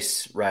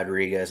replace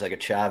Rodriguez, like a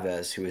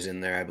Chavez who was in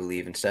there, I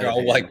believe, instead of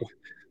him, like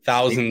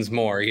thousands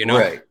more,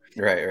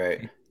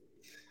 Right.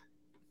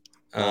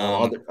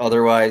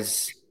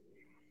 Otherwise,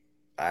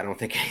 I don't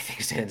think anything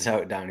stands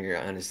out down here,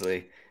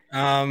 honestly.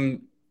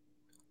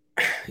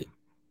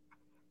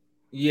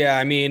 Yeah,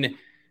 I mean,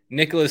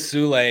 Nicolas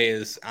Sule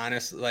is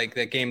honest, like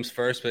that game's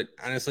first, but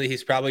honestly,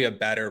 he's probably a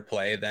better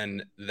play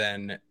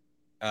than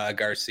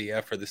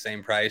Garcia for the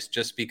same price,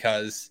 just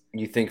because.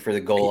 You think for the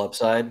goal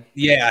upside?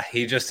 Yeah,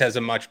 he just has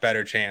a much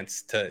better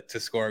chance to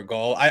score a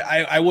goal.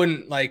 I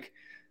wouldn't I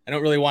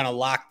don't really want to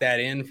lock that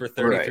in for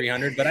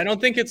 3,300, but I don't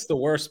think it's the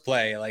worst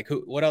play. Like,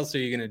 what else are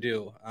you going to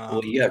do?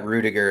 Well, you got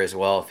Rudiger as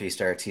well. If he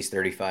starts, he's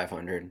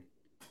 3,500.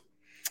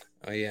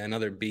 Oh yeah,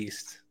 another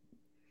beast.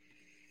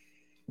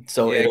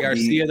 So yeah,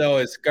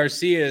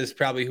 Garcia is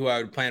probably who I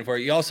would plan for.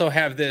 You also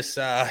have this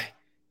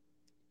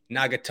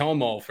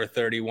Nagatomo for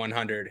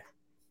 3,100,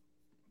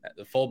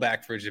 the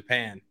fullback for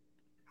Japan.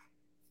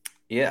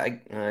 Yeah, I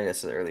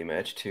guess the early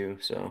match too.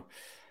 So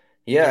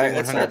yeah,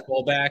 that's not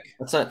fullback.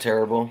 That's not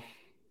terrible.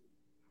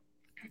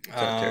 It's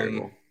not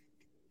terrible.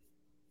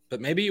 But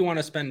maybe you want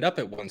to spend up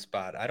at one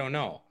spot. I don't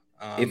know.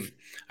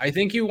 I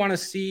think you want to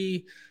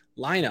see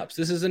lineups.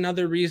 This is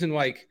another reason,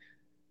 like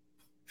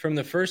from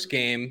the first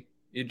game,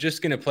 you're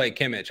just going to play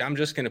Kimmich. I'm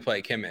just going to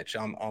play Kimmich.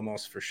 I'm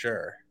almost for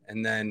sure.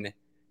 And then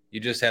you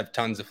just have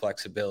tons of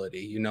flexibility.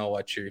 You know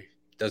what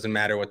doesn't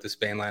matter what the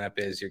Spain lineup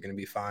is. You're going to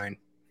be fine.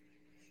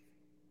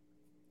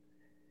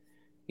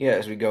 Yeah,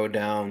 as we go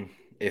down,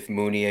 if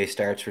Meunier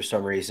starts for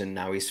some reason,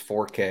 now he's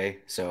 4K.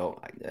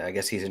 So I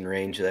guess he's in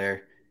range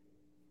there.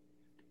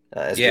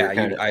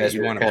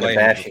 You want to play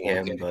bashing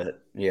him,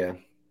 but yeah.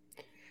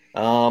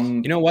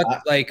 You know what?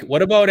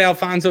 What about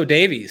Alphonso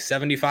Davies,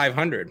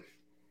 7,500?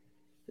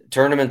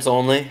 Tournaments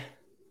only.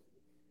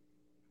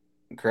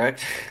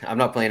 Correct. I'm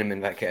not playing him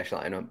in that cash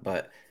lineup,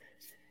 but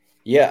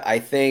yeah, I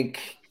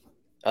think.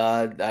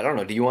 I don't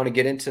know. Do you want to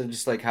get into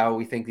just like how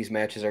we think these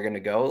matches are going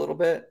to go a little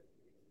bit?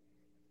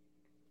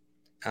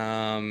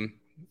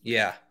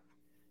 Yeah.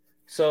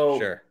 So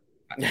sure.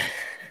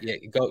 Yeah.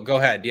 Go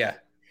ahead. Yeah.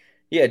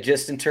 Yeah,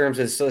 just in terms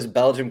of this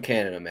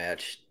Belgium-Canada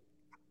match,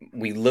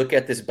 we look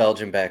at this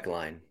Belgium back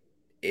line.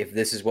 If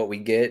this is what we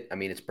get, I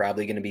mean, it's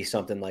probably going to be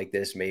something like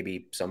this.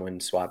 Maybe someone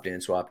swapped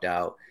in, swapped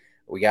out.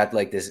 We got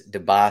like this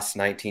DeBaas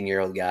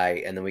 19-year-old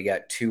guy, and then we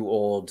got two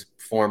old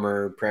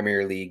former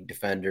Premier League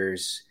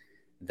defenders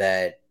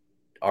that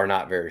are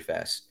not very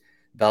fast.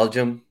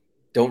 Belgium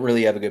don't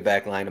really have a good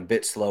back line, a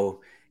bit slow.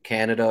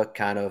 Canada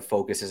kind of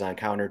focuses on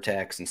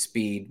counterattacks and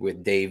speed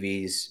with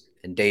Davies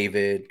and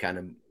David,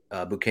 kind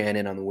of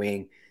Buchanan on the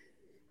wing.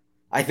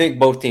 I think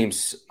both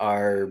teams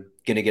are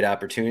going to get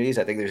opportunities.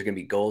 I think there's going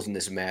to be goals in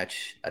this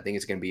match. I think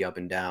it's going to be up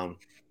and down.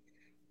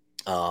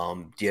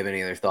 Do you have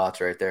any other thoughts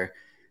right there?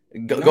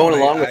 Going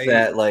along with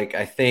that, like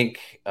I think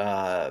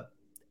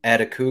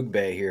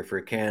Adekugbe here for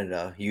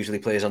Canada usually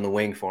plays on the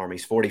wing for him.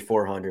 He's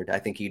 4,400. I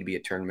think he'd be a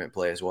tournament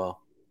play as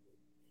well.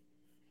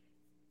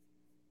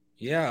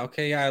 Yeah,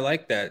 okay, yeah, I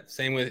like that.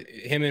 Same with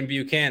him and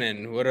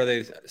Buchanan. What are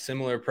they,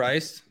 similar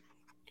price?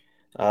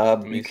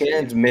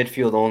 Buchanan's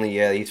midfield only.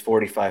 Yeah, he's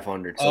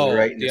 4,500. So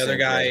right. The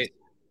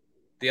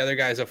other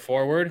guy's a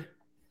forward.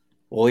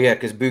 Well, yeah,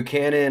 because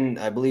Buchanan,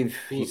 I believe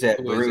he's at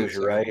Bruges,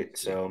 right?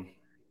 So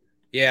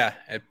yeah,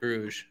 at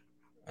Bruges.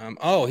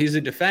 He's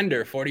a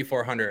defender,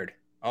 4,400.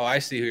 Oh, I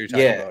see who you're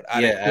talking about.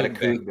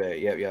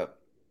 Adekugbe. Yep.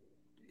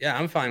 Yeah,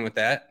 I'm fine with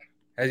that.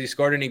 Has he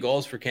scored any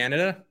goals for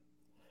Canada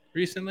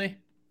recently?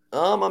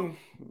 I'm,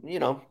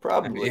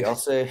 probably. I'll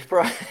say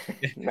probably.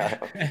 No.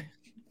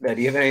 Do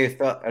you have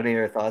any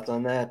other thoughts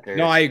on that? Or?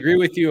 No, I agree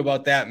with you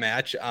about that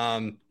match.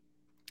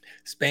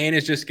 Spain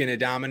is just going to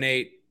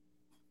dominate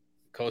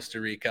Costa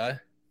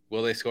Rica.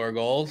 Will they score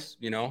goals?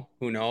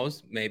 Who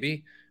knows?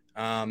 Maybe.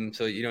 So,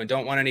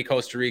 don't want any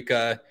Costa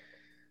Rica.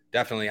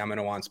 Definitely, I'm going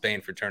to want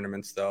Spain for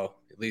tournaments, though,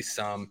 at least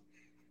some.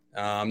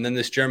 Then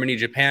this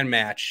Germany-Japan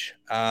match.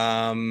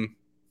 I'm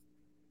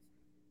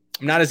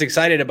not as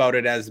excited about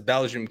it as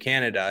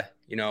Belgium-Canada.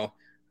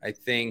 I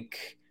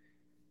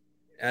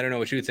don't know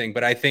what you think,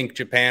 but I think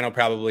Japan will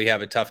probably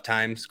have a tough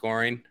time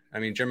scoring. I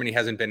mean, Germany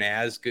hasn't been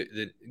as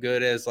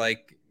good as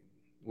like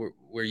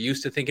we're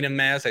used to thinking of them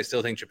as. I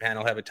still think Japan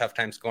will have a tough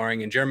time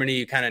scoring. In Germany,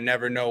 you kind of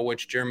never know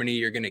which Germany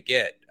you're going to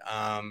get.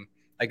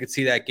 I could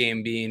see that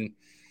game being,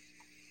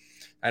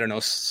 I don't know,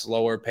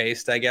 slower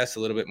paced, I guess,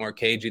 a little bit more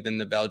cagey than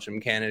the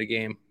Belgium-Canada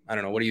game. I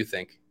don't know. What do you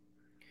think?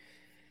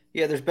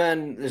 Yeah, there's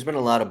been a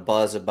lot of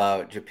buzz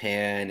about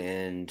Japan,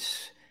 and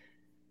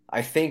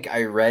I think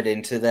I read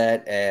into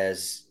that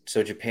as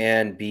so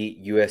Japan beat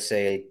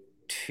USA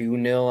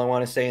 2-0, I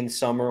want to say, in the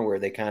summer, where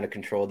they kind of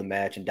controlled the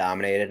match and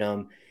dominated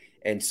them.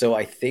 And so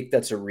I think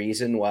that's a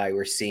reason why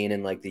we're seeing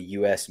in like the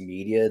US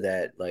media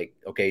that like,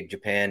 okay,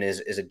 Japan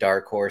is a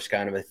dark horse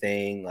kind of a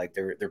thing. Like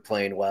they're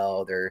playing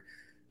well, they're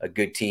a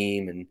good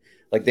team, and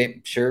like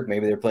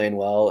maybe they're playing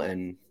well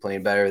and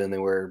playing better than they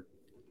were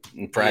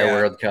in prior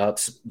World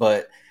Cups,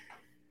 but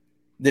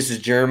this is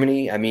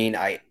Germany. I mean,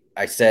 I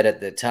said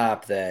at the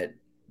top that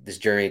this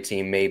Germany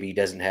team maybe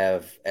doesn't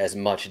have as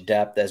much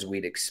depth as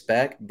we'd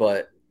expect,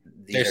 but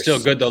they're still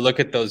good though. Look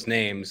at those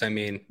names. I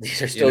mean,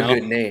 these are still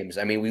good names.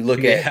 I mean, we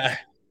look at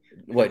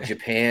what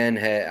Japan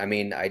had. I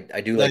mean, I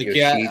do like your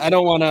sheet. I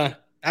don't want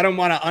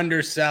to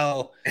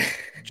undersell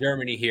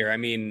Germany here. I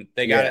mean,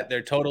 they got it.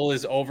 Their total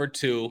is over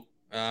 2.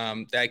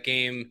 That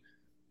game,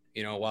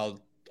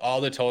 while all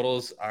the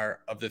totals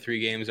of the 3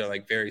 games are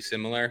like very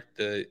similar,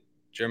 the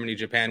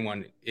Germany-Japan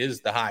one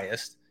is the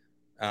highest.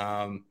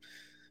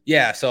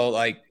 So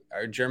like,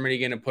 are Germany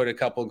going to put a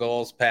couple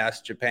goals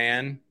past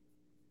Japan?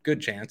 Good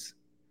chance.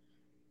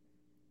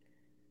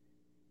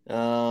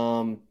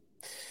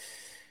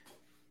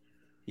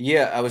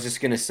 Yeah, I was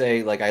just gonna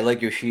say, like, I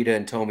like Yoshida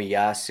and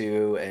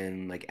Tomiyasu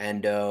and like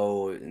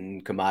Endo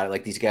and Kamada.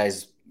 Like these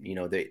guys,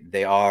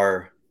 they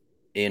are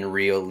in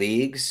real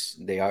leagues.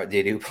 They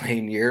do play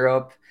in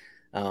Europe,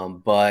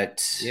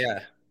 but Yeah.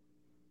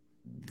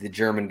 the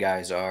German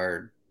guys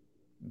are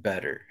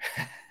better.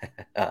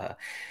 uh,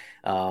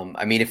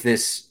 I mean,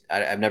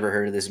 I've never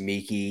heard of this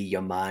Miki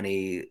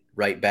Yamane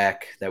right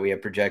back that we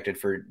have projected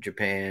for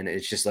Japan.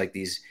 It's just like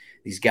these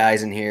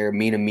guys in here.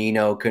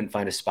 Minamino couldn't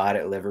find a spot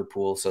at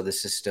Liverpool, so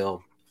this is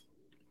still.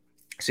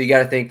 So you got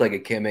to think like a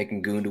Kimmich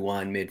and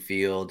Gundogan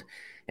midfield,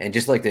 and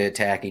just like the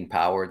attacking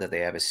power that they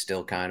have is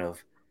still kind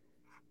of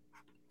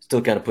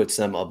puts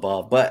them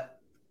above. But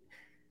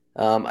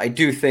I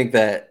do think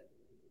that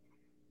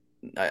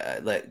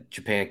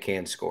Japan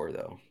can score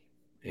though.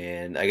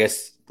 And I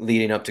guess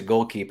leading up to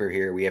goalkeeper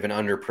here, we have an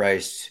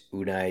underpriced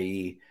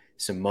Unai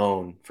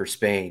Simone for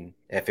Spain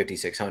at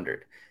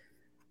 5,600.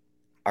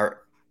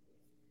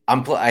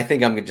 I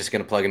think I'm just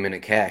going to plug him in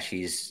at cash.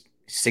 He's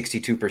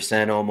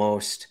 62%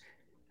 almost.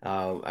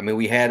 I mean,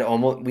 we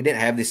didn't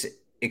have this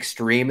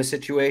extreme a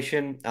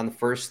situation on the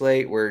first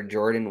slate where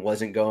Jordan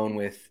wasn't going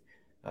with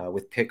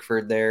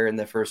Pickford there in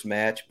the first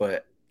match,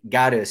 but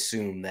got to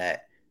assume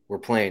that we're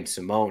playing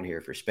Simone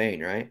here for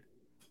Spain, right?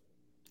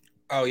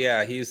 Oh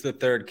yeah, he's the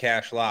third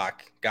cash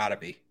lock. Gotta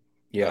be.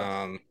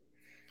 Yeah.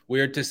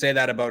 Weird to say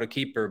that about a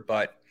keeper,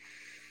 but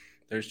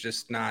there's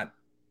just not,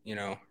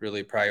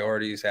 really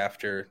priorities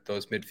after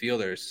those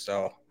midfielders.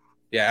 So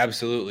yeah,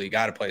 absolutely.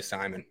 Gotta play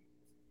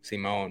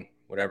Simone,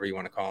 whatever you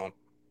want to call him.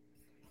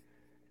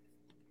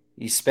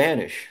 He's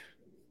Spanish.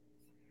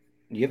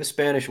 You have a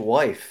Spanish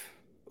wife,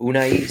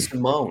 Unai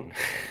Simone.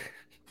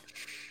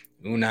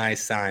 Unai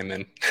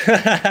Simon.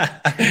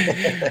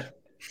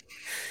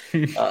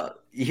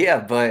 Yeah,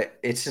 but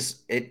it's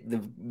just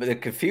the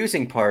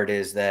confusing part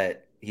is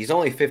that he's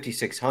only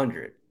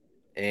 5,600,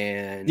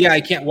 and yeah, I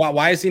can't.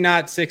 Why is he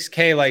not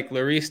 6K like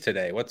Lloris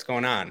today? What's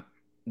going on?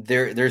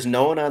 there's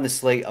no one on the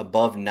slate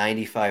above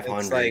 9,500,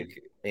 It's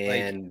like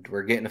and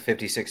we're getting a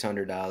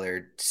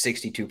 $5,600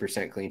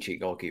 62% clean sheet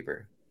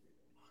goalkeeper.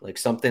 Like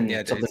something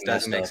it messed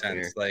doesn't make up sense.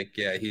 here. Like,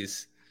 yeah,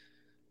 he's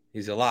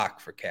a lock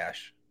for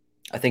cash.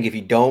 I think if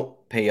you don't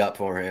pay up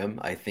for him,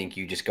 I think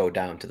you just go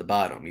down to the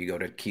bottom. You go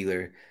to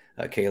Keylor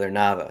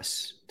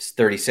Navas. It's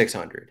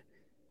 3,600.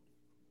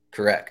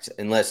 Correct.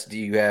 Unless, do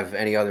you have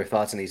any other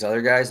thoughts on these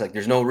other guys? Like,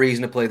 there's no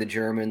reason to play the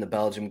German, the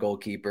Belgium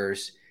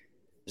goalkeepers.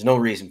 There's no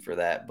reason for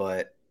that.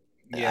 But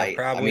Yeah, I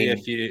probably mean,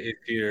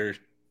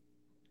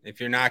 if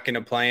you're not going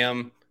to play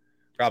him,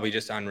 probably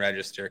just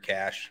unregister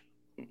cash.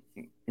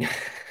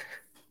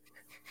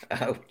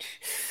 ouch.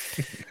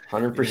 You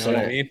 100%. know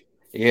what I mean?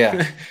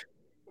 Yeah.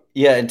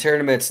 Yeah, in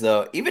tournaments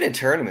though, even in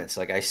tournaments,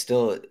 like it's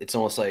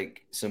almost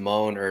like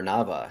Simone or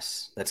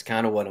Navas. That's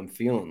kind of what I'm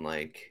feeling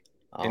like.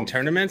 In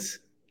tournaments?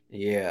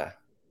 Yeah.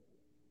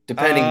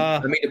 Uh,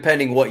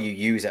 Depending what you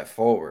use at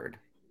forward.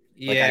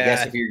 Like I guess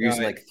yeah. if you're No,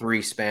 using like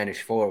three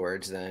Spanish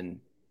forwards, then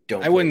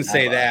don't I play wouldn't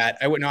say Navas. that.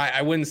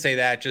 I wouldn't say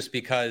that just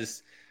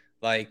because,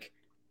 like,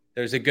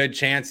 there's a good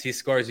chance he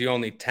scores you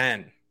only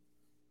 10.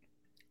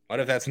 What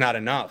if that's not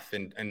enough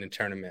in the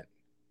tournament?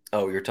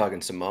 Oh, you're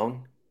talking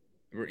Simone?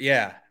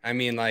 Yeah, I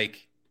mean,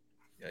 like,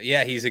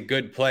 yeah, he's a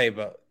good play,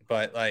 but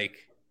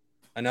like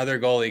another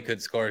goalie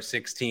could score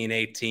 16,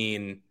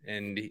 18,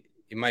 and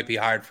it might be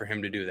hard for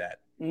him to do that.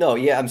 No,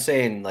 yeah, I'm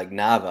saying like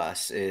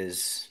Navas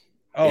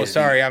Oh,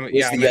 sorry,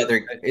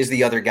 is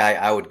the other guy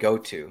I would go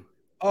to.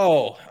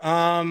 Oh,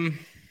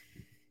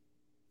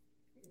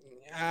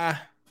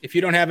 if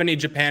you don't have any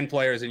Japan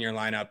players in your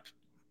lineup,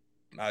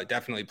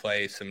 definitely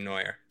play some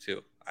Neuer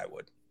too. I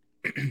would.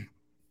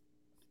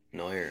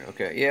 Neuer.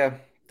 Okay. Yeah.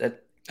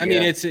 I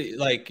mean, it's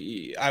like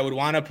I would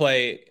want to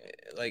play.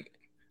 Like,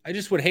 I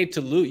just would hate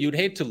to lose. You'd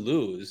hate to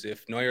lose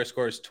if Neuer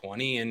scores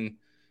 20 and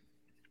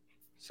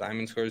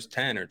Simon scores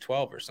 10 or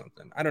 12 or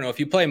something. I don't know. If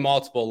you play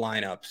multiple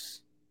lineups,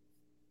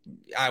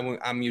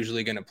 I'm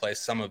usually going to play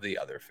some of the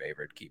other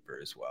favorite keeper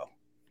as well.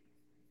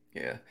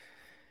 Yeah.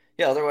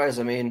 Yeah. Otherwise,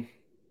 I mean,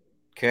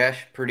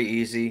 cash pretty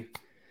easy.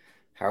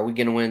 How are we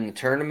going to win the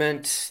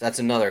tournament? That's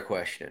another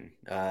question.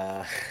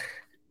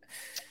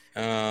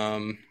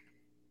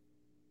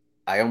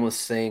 I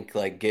almost think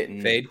like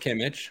Fade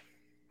Kimmich.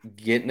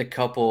 Getting a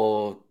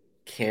couple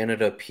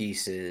Canada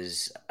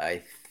pieces,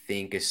 I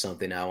think is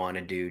something I want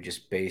to do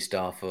just based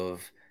off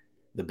of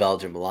the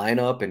Belgium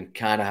lineup and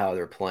kind of how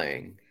they're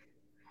playing.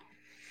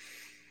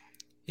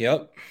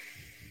 Yep.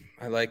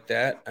 I like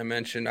that. I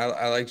mentioned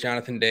I like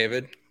Jonathan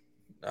David.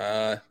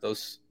 Some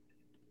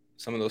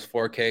of those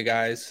 4K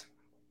guys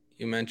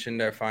you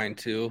mentioned are fine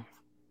too.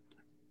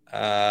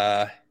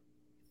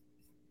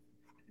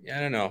 Yeah, I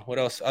don't know what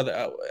else.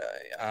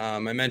 I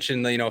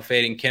mentioned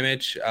fading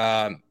Kimmich.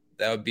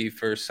 That would be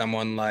for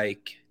someone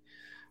like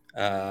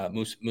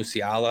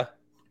Musiala.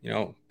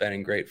 Been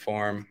in great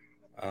form.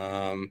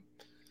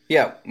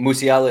 Yeah,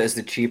 Musiala is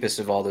the cheapest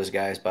of all those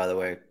guys, by the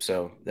way.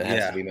 So that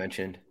has to be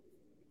mentioned.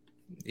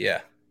 Yeah.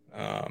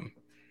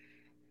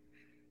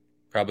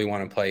 Probably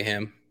want to play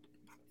him.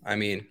 I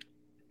mean,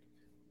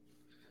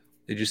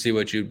 did you see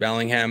what Jude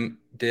Bellingham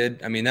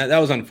did. I mean, that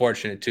was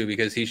unfortunate too,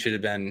 because he should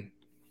have been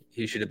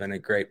a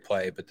great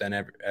play, but then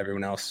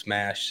everyone else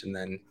smashed, and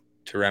then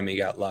Taremi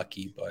got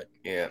lucky. But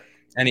yeah.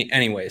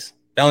 Anyways,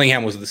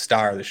 Bellingham was the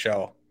star of the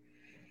show.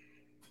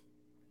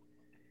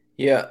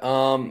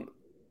 Yeah.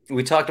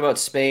 We talked about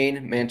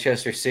Spain,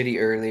 Manchester City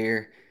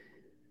earlier.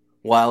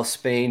 While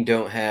Spain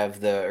don't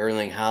have the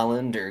Erling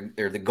Haaland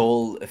or the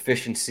goal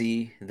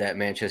efficiency that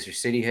Manchester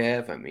City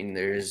have, I mean,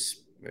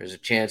 there's a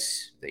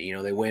chance that,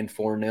 they win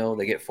 4-0,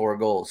 they get 4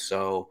 goals.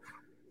 So,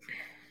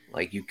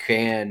 like, you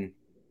can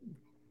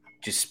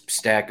just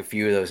stack a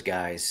few of those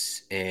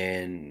guys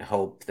and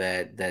hope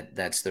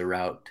that's the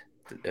route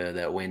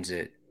that wins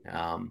it.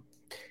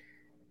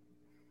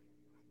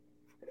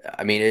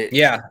 I mean,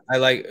 yeah, I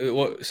like.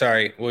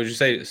 Sorry, what did you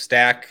say?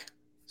 Stack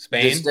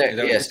Spain?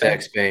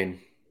 Stack Spain.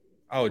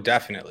 Oh,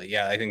 definitely.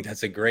 Yeah, I think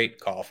that's a great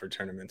call for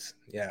tournaments.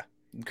 Yeah.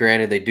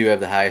 Granted, they do have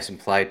the highest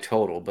implied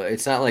total, but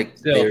it's not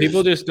like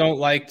people just don't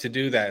like to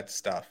do that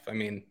stuff. I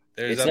mean,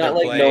 it's not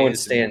like no one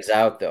stands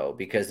out though,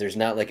 because there's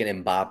not like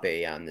an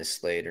Mbappe on this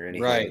slate or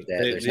anything like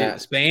that.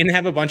 Spain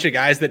have a bunch of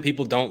guys that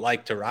people don't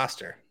like to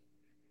roster.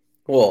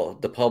 Well,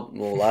 a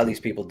lot of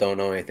these people don't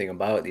know anything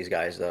about these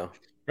guys though.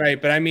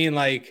 Right, but I mean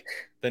like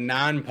the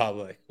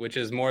non-public, which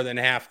is more than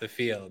half the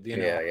field.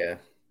 Yeah.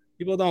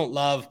 People don't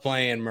love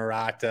playing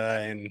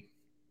Morata and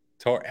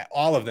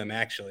all of them,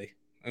 actually.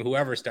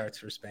 Whoever starts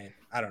for Spain.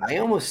 I don't know. I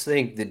almost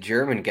think the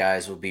German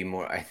guys will be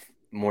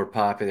more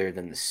popular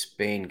than the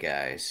Spain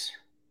guys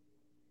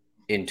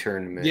in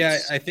tournaments. Yeah,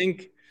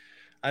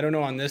 I don't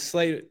know, on this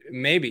slate,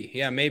 maybe.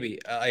 Yeah, maybe.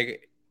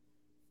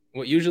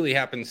 What usually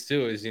happens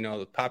too is,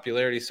 the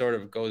popularity sort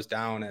of goes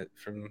down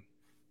from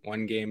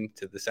one game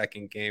to the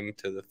second game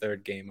to the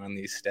third game on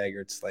these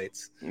staggered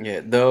slates.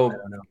 Yeah, though I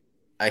don't know.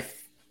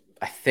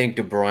 I think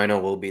De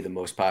Bruyne will be the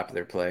most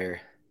popular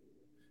player.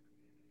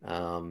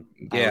 I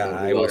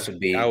would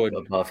be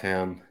above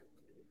him.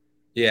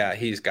 Yeah,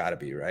 he's got to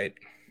be, right?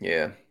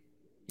 Yeah,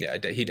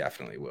 he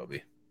definitely will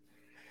be.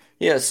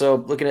 Yeah, so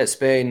looking at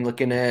Spain,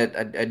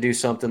 I do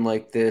something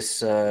like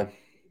this,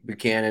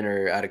 Buchanan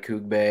or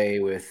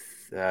Adekugbe with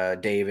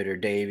David or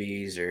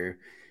Davies, or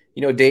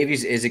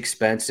Davies is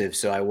expensive,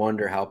 so I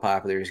wonder how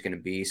popular he's going to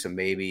be. So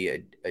maybe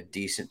a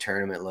decent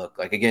tournament look.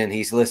 Like, again,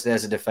 he's listed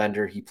as a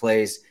defender. He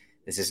plays.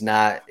 This is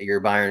not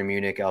your Bayern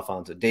Munich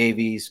Alphonso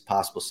Davies.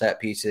 Possible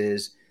set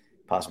pieces,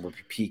 possible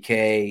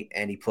PK,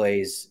 and he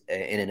plays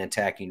in an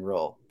attacking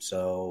role.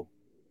 So,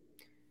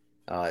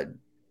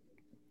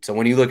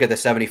 when you look at the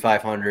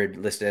 7,500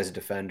 listed as a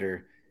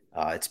defender,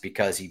 it's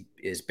because he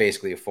is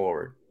basically a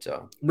forward.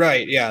 So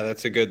right, yeah,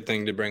 that's a good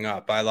thing to bring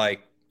up. I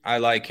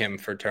like him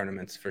for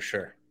tournaments for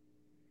sure.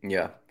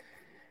 Yeah.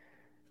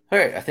 All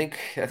right, I think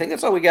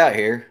that's all we got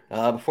here.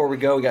 Before we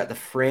go, we got the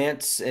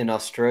France and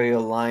Australia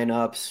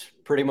lineups.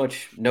 Pretty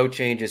much no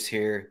changes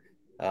here.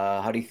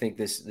 How do you think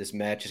this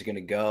match is going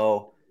to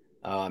go?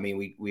 I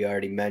mean, we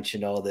already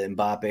mentioned all the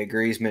Mbappe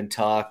Griezmann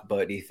talk,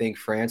 but do you think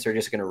France are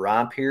just going to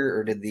romp here,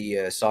 or did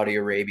the Saudi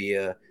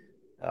Arabia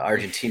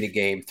Argentina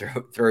game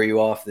throw you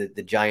off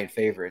the giant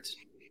favorites?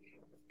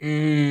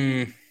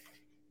 Yeah,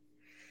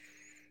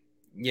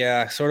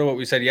 sort of what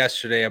we said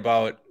yesterday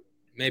about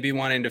maybe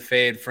wanting to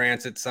fade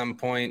France at some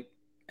point,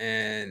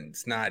 and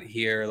it's not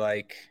here.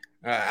 Like,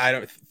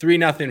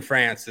 3-0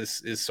 France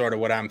is sort of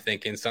what I'm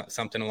thinking,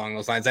 something along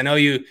those lines. I know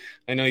you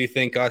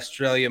think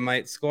Australia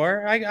might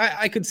score.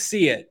 I could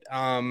see it.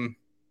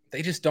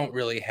 They just don't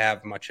really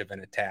have much of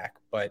an attack,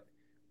 but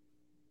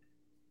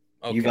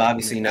okay. You've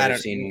obviously never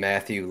seen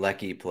Matthew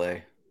Leckie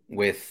play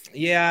with.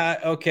 Yeah.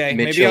 Okay.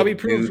 Mitchell, maybe I'll be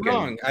proved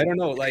wrong. I don't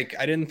know. Like,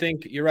 I didn't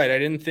think you're right. I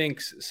didn't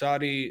think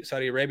Saudi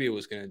Arabia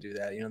was going to do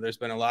that. There's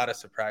been a lot of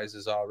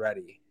surprises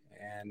already,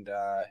 and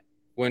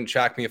wouldn't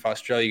shock me if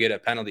Australia get a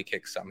penalty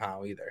kick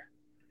somehow either.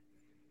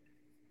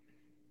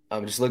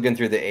 I'm just looking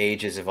through the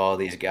ages of all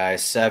these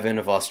guys. 7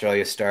 of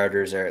Australia's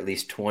starters are at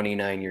least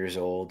 29 years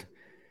old,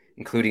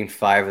 including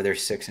 5 of their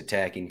 6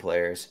 attacking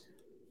players.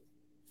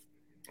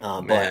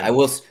 But I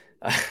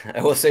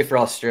will say for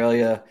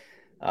Australia,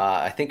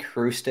 I think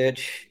Hrustic,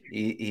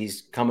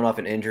 he's coming off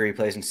an injury. He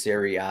plays in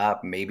Serie A,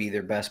 maybe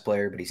their best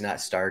player, but he's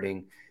not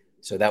starting.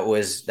 So that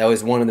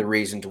was one of the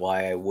reasons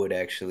why I would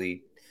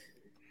actually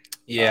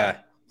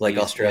like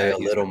Australia a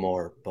little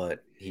more,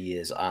 but he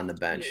is on the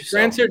bench.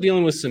 France are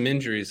dealing with some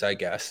injuries, I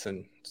guess,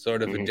 and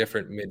sort of a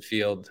different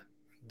midfield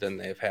than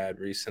they've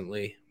had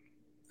recently.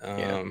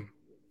 I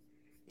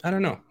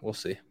don't know. We'll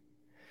see.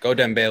 Go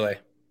Dembele.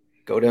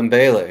 All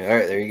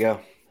right, there you go.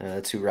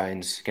 That's who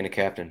Ryan's going to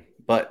captain.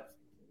 But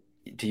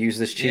to use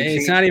this cheat sheet,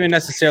 it's not even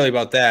necessarily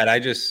about that.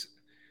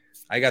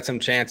 I got some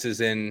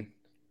chances in.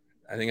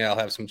 I think I'll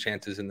have some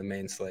chances in the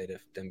main slate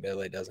if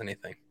Dembele does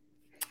anything.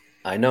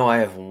 I know I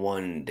have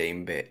one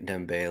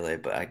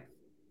Dembele, but I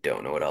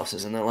don't know what else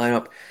is in that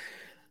lineup.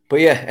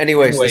 But yeah,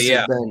 anyways,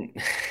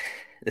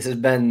 this has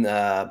been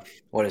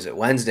what is it?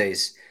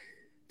 Wednesday's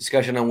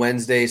discussion on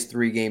Wednesday's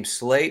 3-game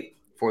slate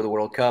for the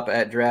World Cup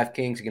at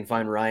DraftKings. You can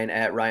find Ryan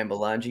at Ryan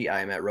Belangi. I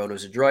am at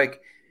RotoZadroik.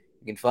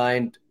 You can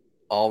find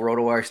all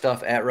RotoWire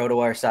stuff at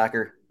RotoWire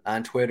Soccer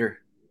on Twitter.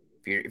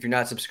 If you're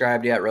not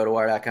subscribed yet,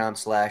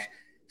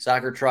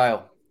 rotowire.com/soccer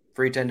trial,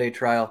 free 10-day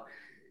trial.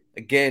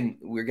 Again,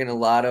 we're getting a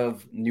lot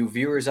of new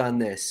viewers on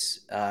this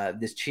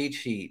cheat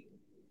sheet.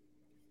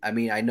 I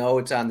mean, I know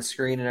it's on the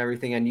screen and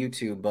everything on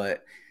YouTube,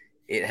 but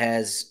it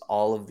has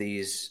all of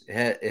these.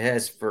 It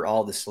has for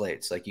all the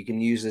slates. Like, you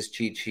can use this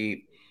cheat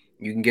sheet.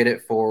 You can get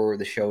it for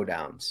the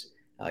showdowns.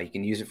 You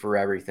can use it for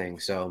everything.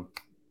 So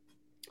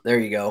there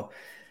you go.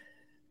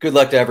 Good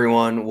luck to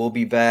everyone. We'll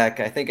be back.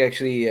 I think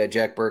actually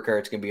Jack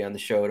Burkhart's going to be on the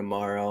show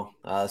tomorrow.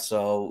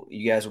 So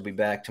you guys will be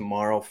back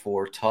tomorrow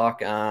for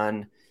talk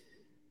on,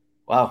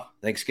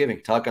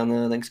 Thanksgiving. Talk on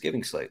the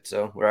Thanksgiving slate.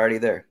 So we're already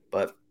there.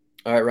 But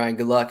all right, Ryan,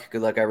 good luck.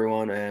 Good luck,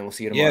 everyone. And we'll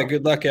see you tomorrow. Yeah,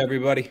 good luck,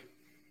 everybody.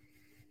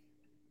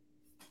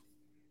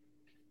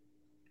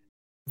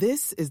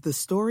 This is the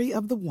story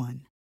of the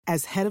one.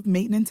 As head of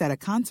maintenance at a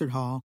concert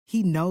hall,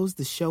 he knows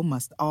the show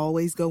must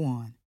always go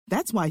on.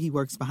 That's why he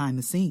works behind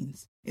the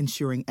scenes,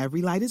 ensuring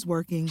every light is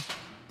working,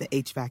 the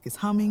HVAC is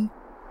humming,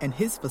 and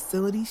his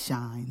facility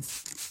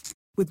shines.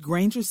 With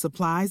Grainger's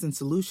supplies and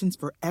solutions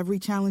for every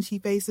challenge he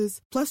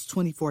faces, plus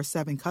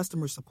 24/7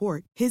 customer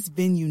support, his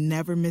venue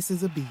never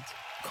misses a beat.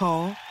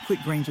 Call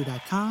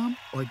quickgrainger.com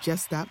or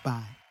just stop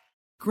by.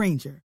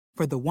 Grainger,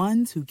 for the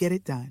ones who get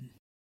it done.